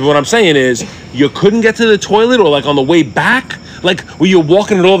diarrhea is, but what I'm saying is you couldn't get to the toilet or like on the way back. Like, were you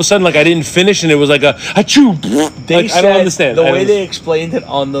walking and all of a sudden like I didn't finish and it was like a achoo. They Like, said I don't understand. The way they explained it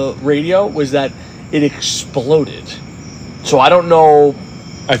on the radio was that it exploded. So I don't know.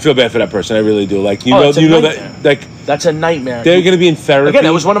 I feel bad for that person. I really do. Like, you Oh, know, it's a you know nightmare. that like That's a nightmare. they're gonna be in therapy. Again,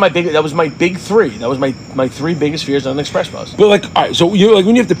 that was one of my big. That was my big three. That was my 3 biggest fears on an express bus. But like, all right, so you like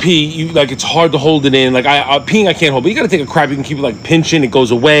when you have to pee, you like it's hard to hold it in. Like I peeing, I can't hold, but you got to take a crap. You can keep it like pinching, it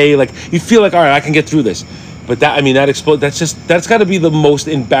goes away. Like you feel like, all right, I can get through this. But that, I mean, that explode. That's got to be the most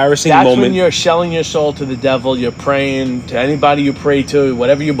embarrassing That's moment. when you're selling your soul to the devil. You're praying to anybody you pray to,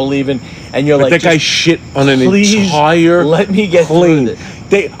 whatever you believe in, and you're But like, that guy just shit on an please entire let me get plane. through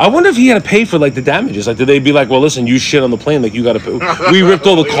it. I wonder if he had to pay for like the damages. Like, did they be like, well, listen, you shit on the plane, like you got to pay. We ripped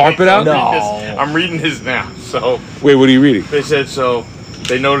all the carpet out. No. I'm reading his now. So Wait, what are you reading? they said so.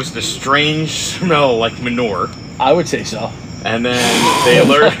 They noticed a strange smell like manure, I would say so. and then they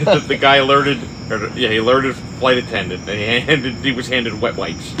alerted the guy alerted. He alerted flight attendant, and he was handed wet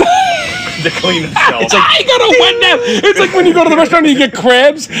wipes to clean himself. It's like, I got a wet nap. It's like when you go to the restaurant and you get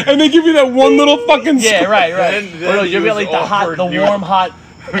crabs and they give you that one little fucking. yeah, right. Then Well, no, he you get was like the offered- he was- warm, hot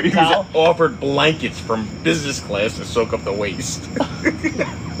he towel. was offered blankets from business class to soak up the waste.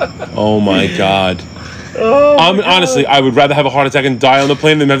 Oh my god. Oh, Honestly, I would rather have a heart attack and die on the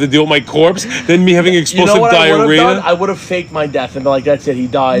plane than have to deal with my corpse than me having You explosive know what I would have done? diarrhea. I would have faked my death and been like, "That's it, he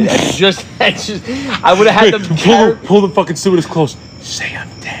died." And just I would have had them carry. pull the fucking stewardess close. Say I'm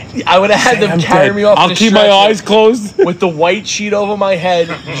dead. I would have had Say them I'm carry dead. me off. I'll the keep my stretcher eyes closed. with the white sheet over my head,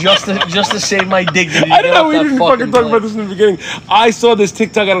 just to save my dignity. I to don't get know. off We that didn't fucking fucking talk plane. about this in the beginning. I saw this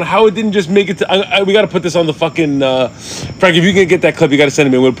TikTok. I don't know how it didn't just make it to. We got to put this on the fucking. Frank, if you can get that clip, you got to send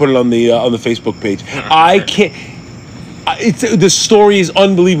it me. We'll put it on the Facebook page. I can't. It's the story is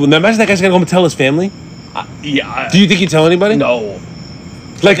unbelievable. Now imagine that guy's gonna go home and tell his family. Yeah. Do you think he'd tell anybody? No.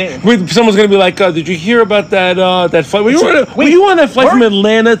 Like think- someone's gonna be like, "Did you hear about that flight? Were you on that flight from were-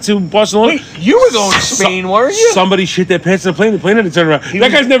 Atlanta to Barcelona? Wait, you were going to Spain, weren't you? Somebody shit their pants in the plane. The plane had to turn around. That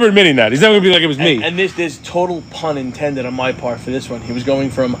was- guy's never admitting that. He's never gonna be like it was me. And there's total pun intended on my part for this one. He was going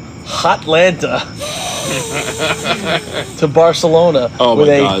from Hotlanta to Barcelona Oh with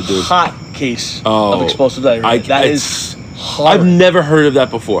my a God, dude. hot case Oh, of explosive diarrhea. That is I've horrible. never heard of that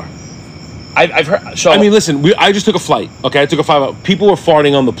before. I've heard. So I mean, listen, I just took a flight. Okay, I took a 5 hour. People were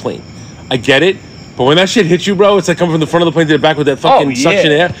farting on the plane. I get it, but when that shit hits you, bro, it's like coming from the front of the plane to the back with that fucking yeah.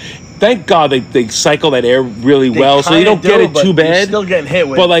 suction air. Thank God they cycle that air really they well, so you kinda don't get it but too you're bad. Still getting hit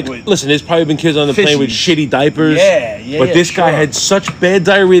with. But like, with, listen, there's probably been kids on the plane with Fishies. shitty diapers. Yeah, But this guy sure. had such bad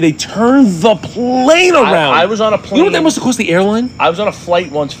diarrhea, they turned the plane around. I was on a You know plane. what that must have cost the airline? I was on a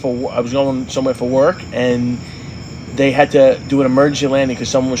flight once I was going somewhere for work, and they had to do an emergency landing because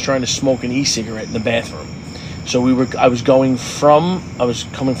someone was trying to smoke an e-cigarette in the bathroom. So I was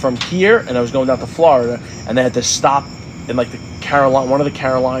coming from here, and I was going down to Florida, and they had to stop in like one of the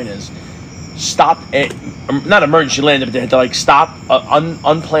Carolinas, stop at, not emergency landing, but they had to like stop,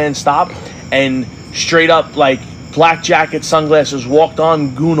 unplanned stop, and straight up like black jacket, sunglasses, walked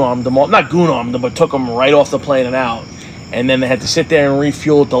on, goon armed them all, not goon armed them, but took them right off the plane and out. And then they had to sit there and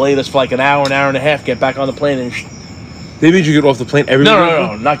refuel, delayed us for like an hour and a half, get back on the plane, and They made you get off the plane.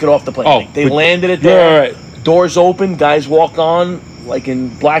 no, not get off the plane. Oh, Like, they but- landed it Yeah, there. right. Doors open, guys walked on, like in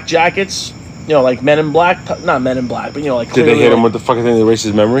black jackets, like Men in Black, not Men in Black, but like. Did they hit him with the fucking thing that erased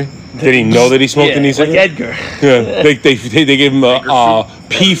his memory? Did he know that he smoked an like e-cigarette? Edgar. Yeah, they gave him a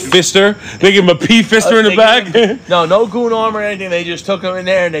pea fister. They gave him a pea fister in the They back. gave him- no goon arm or anything. They just took him in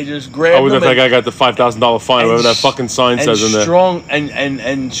there and they just grabbed I him. wonder if that and- guy got the $5,000 fine, whatever that fucking sign and says in there. strong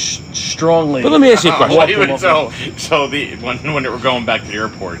and strongly. But let me ask you a question. Walk him off. When they were going back to the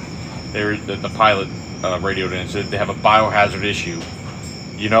airport, the pilot radioed in and said they have a biohazard issue.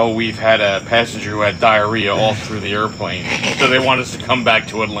 You know, we've had a passenger who had diarrhea all through the airplane, so they want us to come back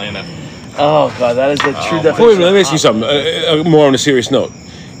to Atlanta. Oh god, that is the true my definition. Wait a minute, let me ask you something. More on a serious note.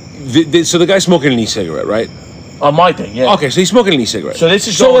 So the guy's smoking an e-cigarette, right? On my thing, yeah. Okay, so he's smoking an e-cigarette. So this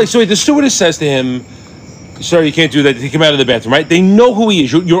is so going- wait, the stewardess says to him, "Sir, you can't do that. Take him out of the bathroom." Right? They know who he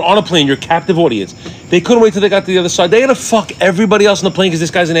is. You're on a plane. You're a captive audience. They couldn't wait till they got to the other side. They had to fuck everybody else on the plane because this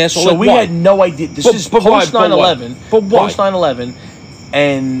guy's an asshole. So Like, we why? had no idea. This But- is but why? post But why? 9/11. But why? Post 9/11,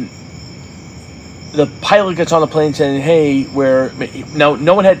 and the pilot gets on the plane saying, "Hey,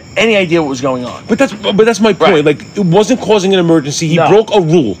 no one had any idea what was going on." But that's my point. Right. Like, it wasn't causing an emergency. He No. broke a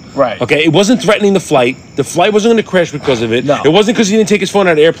rule. Right. Okay. It wasn't threatening the flight. The flight wasn't going to crash because of it. No. It wasn't because he didn't take his phone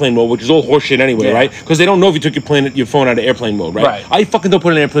out of airplane mode, which is all horseshit anyway, Yeah. right? Because they don't know if you took your phone out of airplane mode, right? Right. I fucking don't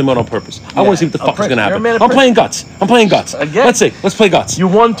put it in airplane mode on purpose. I Yeah. want to see what the fuck is going to You're a happen. man of I'm playing principle. guts. I'm playing guts. Again. Let's see. Let's play guts. You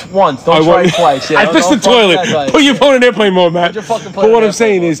won once. Don't try it twice. Yeah? I pissed the Don't fuck toilet. that guy. Put your phone in airplane mode, Matt. Put your fucking phone But in what I'm airplane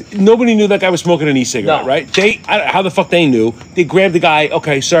saying mode. is, nobody knew that guy was smoking an e-cigarette, No. right? I don't know how the fuck they knew. They grabbed the guy.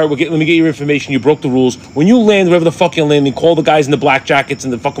 Okay, sir, let me get your information. You broke the rules. When you land wherever the fuck you're landing, call the guys in the black jackets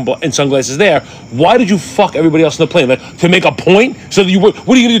and the fucking and sunglasses there. Why did you fuck everybody else on the plane? Like, to make a point? So that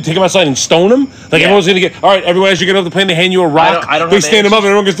what are you gonna do? Take him outside and stone him? Like, Yeah. everyone's gonna get. All right, everyone, as you get off the plane, they hand you a rock. I don't they have stand him up, answers. and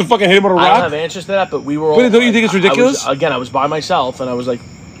everyone gets to fucking hit him with a I rock. don't have answers to that, but we were all. But don't you think it's ridiculous? I was by myself, and I was like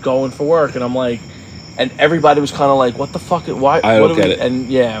going for work, and I'm like, and everybody was kind of like, "What the fuck? Why? I what don't do we-" get it. And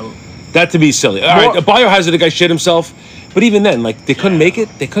yeah, That to be silly. All right, a biohazard, the guy shit himself. But even then, like, they couldn't make it.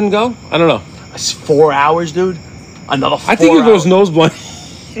 They couldn't go. I don't know. it's 4 hours, dude. Another 4 I think it goes hours. nose blind.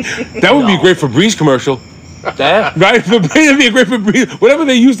 That would be No. great for Breeze commercial. Yeah. Right? That'd be a great for Breeze. Whatever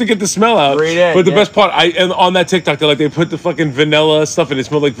they use to get the smell out. Breathe in, But the yeah. best part, and on that TikTok, they put the fucking vanilla stuff and it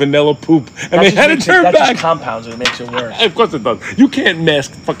smelled like vanilla poop. And That they just had to makes turn that back. just compounds it. It makes it worse. Of course it does. You can't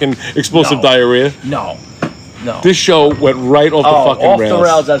mask fucking explosive No. diarrhea. No. This show went right off the fucking off rails. the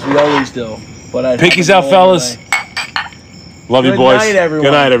rails as we always do. But I Pinkies out, fellas. Love you, Good boys. night, everyone.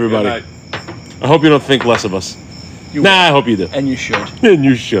 Good night, everybody. Good night. I hope you don't think less of us. You Nah, I hope you do. and you should. And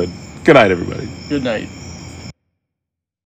you should. Good night, everybody. Good night.